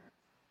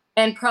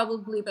 And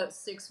probably about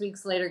 6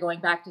 weeks later, going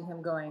back to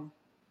him going,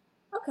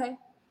 okay,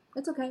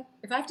 it's okay.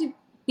 If I have to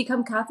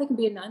become Catholic and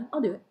be a nun,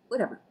 I'll do it,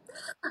 whatever.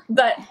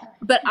 But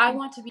I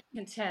want to be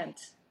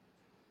content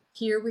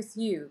here with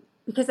you.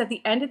 Because at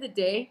the end of the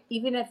day,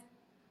 even if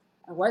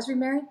I was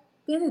remarried,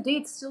 at the end of the day,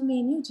 it's still me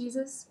and you,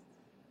 Jesus.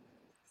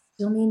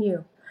 Still me and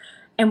you.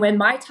 And when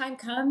my time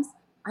comes,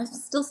 I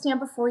still stand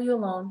before you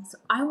alone. So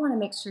I want to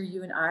make sure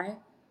you and I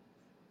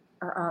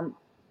are,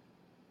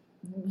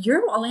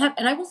 you're all I have.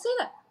 And I will say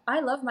that. I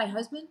love my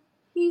husband.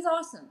 He's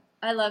awesome.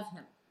 I love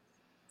him.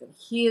 But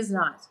he is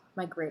not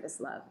my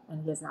greatest love.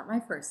 And he is not my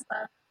first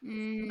love.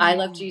 I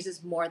love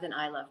Jesus more than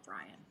I love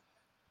Brian.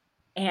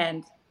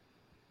 And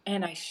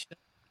I should.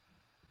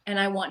 And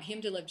I want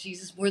him to love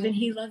Jesus more than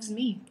he loves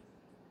me.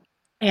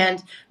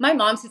 And my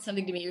mom said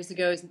something to me years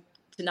ago, is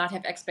to not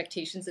have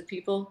expectations of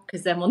people,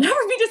 because then we'll never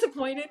be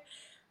disappointed.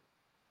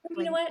 But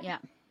you know what? Yeah.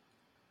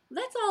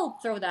 Let's all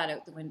throw that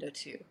out the window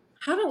too.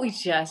 How about we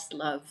just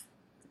love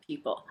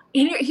people?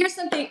 And here's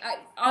something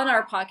on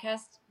our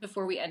podcast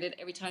before we end it,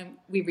 every time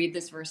we read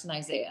this verse in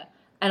Isaiah.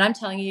 And I'm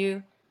telling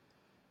you,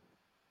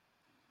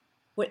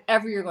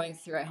 whatever you're going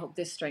through, I hope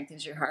this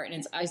strengthens your heart. And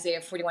it's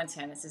Isaiah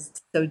 41:10. It says,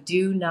 so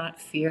do not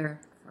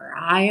fear, for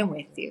I am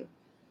with you.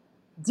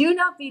 Do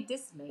not be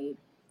dismayed,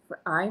 for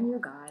I am your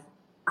God.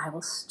 I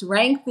will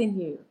strengthen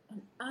you,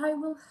 and I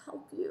will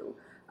help you.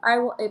 I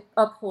will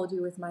uphold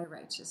you with my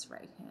righteous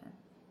right hand.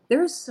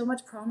 There is so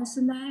much promise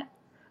in that,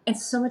 and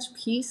so much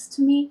peace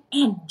to me,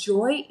 and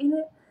joy in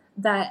it,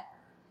 that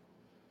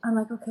I'm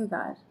like, okay,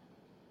 God,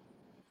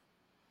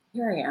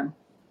 here I am.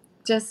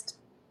 just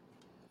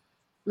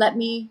let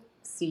me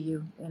see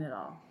you in it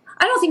all.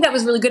 I don't think that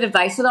was really good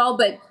advice at all,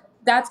 but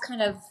that's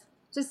kind of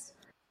just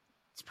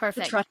It's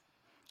perfect. trust.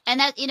 And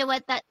that, you know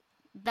what,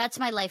 that's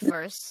my life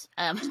verse,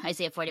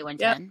 Isaiah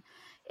 41:10.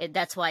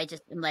 That's why I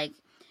just am like,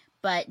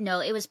 but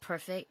no, it was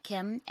perfect,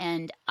 Kim.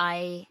 And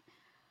there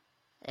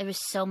was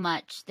so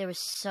much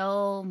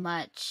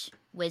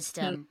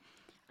wisdom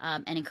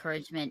and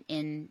encouragement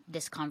in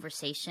this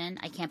conversation.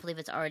 I can't believe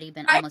it's already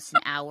been almost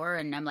an hour,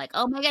 and I'm like,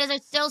 oh my goodness,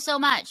 there's still so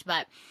much,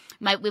 but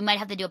we might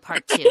have to do a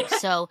part 2.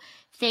 So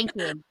thank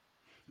you.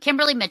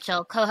 Kimberly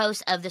Mitchell,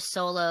 co-host of the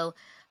Solo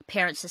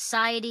Parent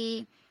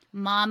Society,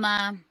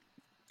 Mama,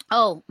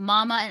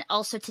 and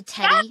also to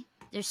Teddy,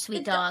 their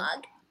sweet dog.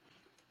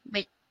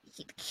 But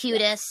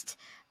cutest.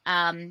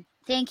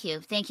 Thank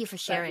you for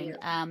sharing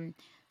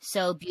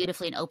so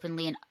beautifully and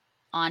openly and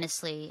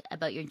honestly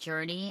about your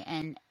journey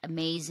and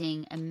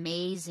amazing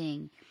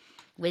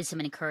wisdom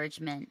and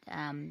encouragement.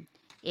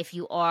 If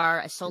you are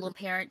a solo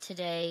parent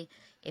today,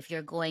 if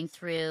you're going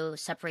through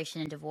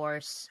separation and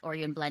divorce, or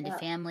you're in blended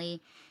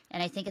family,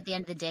 and I think at the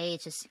end of the day,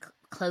 it's just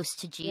close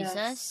to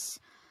Jesus,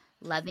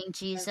 loving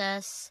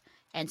Jesus,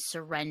 and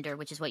surrender,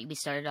 which is what we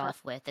started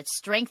off with. It's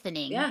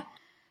strengthening.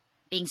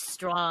 Being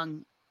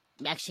strong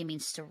actually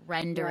means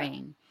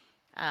surrendering,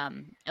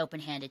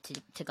 open-handed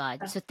to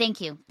God. So thank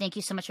you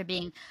so much for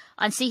being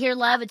on See Hear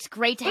Love. It's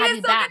great to have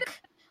you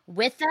back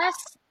with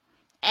us,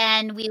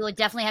 and we will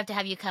definitely have to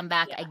have you come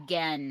back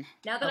again.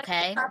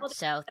 Okay,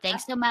 so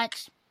thanks so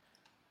much.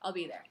 I'll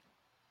be there.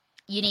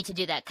 You need to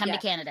do that. Come to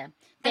Canada.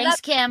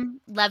 Thanks, Kim.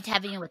 Loved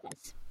having you with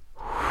us.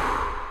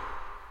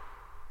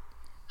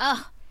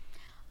 Oh,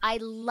 I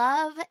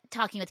love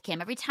talking with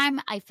Kim. Every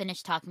time I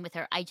finish talking with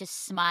her, I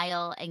just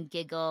smile and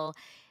giggle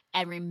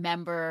and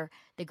remember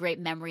the great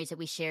memories that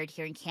we shared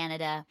here in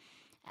Canada.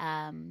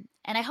 And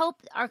I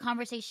hope our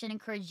conversation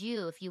encouraged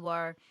you if you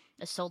are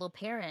a solo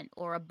parent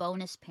or a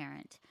bonus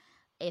parent,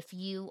 if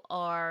you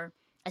are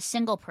a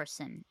single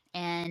person,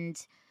 and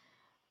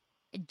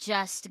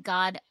just,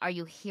 God, are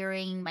you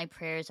hearing my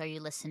prayers? Are you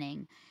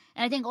listening?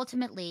 And I think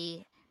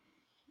ultimately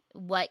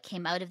what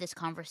came out of this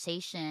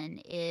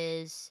conversation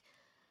is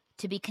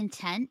to be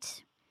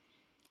content,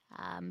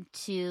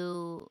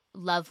 to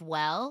love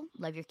well,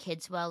 love your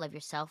kids well, love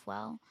yourself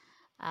well.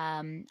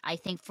 I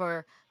think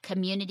for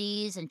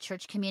communities and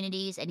church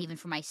communities, and even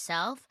for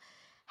myself,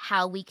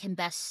 how we can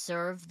best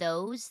serve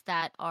those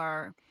that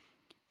are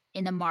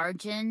in the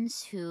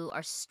margins, who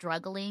are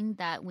struggling,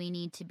 that we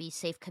need to be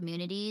safe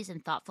communities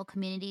and thoughtful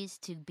communities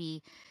to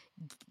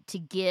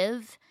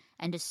give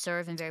and to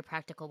serve in very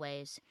practical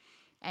ways.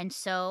 And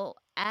so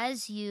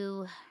as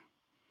you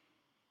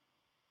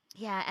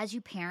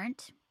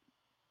parent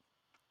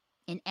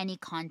in any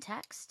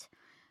context,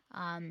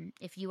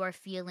 if you are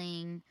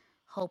feeling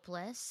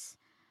hopeless,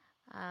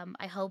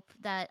 I hope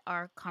that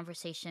our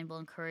conversation will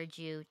encourage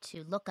you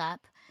to look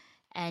up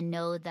and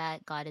know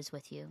that God is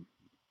with you,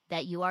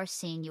 that you are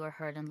seen, you are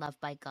heard, and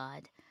loved by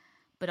God,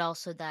 but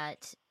also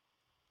that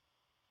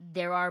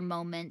there are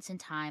moments and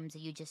times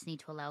that you just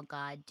need to allow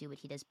God do what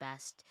he does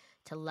best,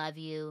 to love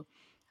you,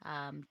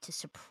 to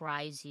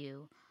surprise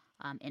you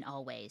in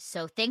all ways.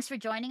 So thanks for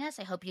joining us.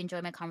 I hope you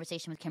enjoyed my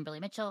conversation with Kimberly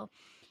Mitchell,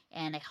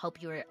 and I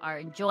hope you are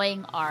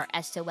enjoying our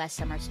SOS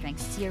Summer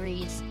Strength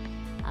series,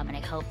 and I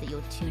hope that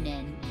you'll tune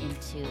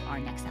into our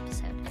next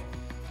episode.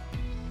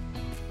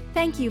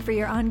 Thank you for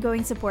your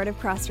ongoing support of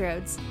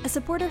Crossroads, a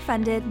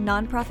supporter-funded,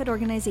 nonprofit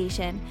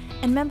organization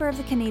and member of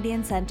the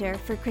Canadian Centre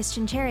for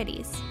Christian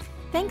Charities.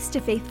 Thanks to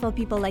faithful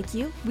people like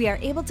you, we are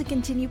able to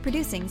continue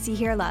producing See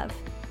Hear Love.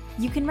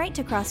 You can write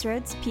to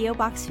Crossroads, P.O.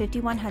 Box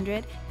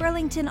 5100,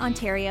 Burlington,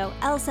 Ontario,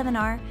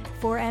 L7R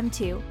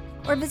 4M2,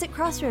 or visit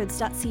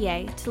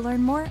crossroads.ca to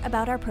learn more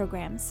about our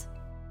programs.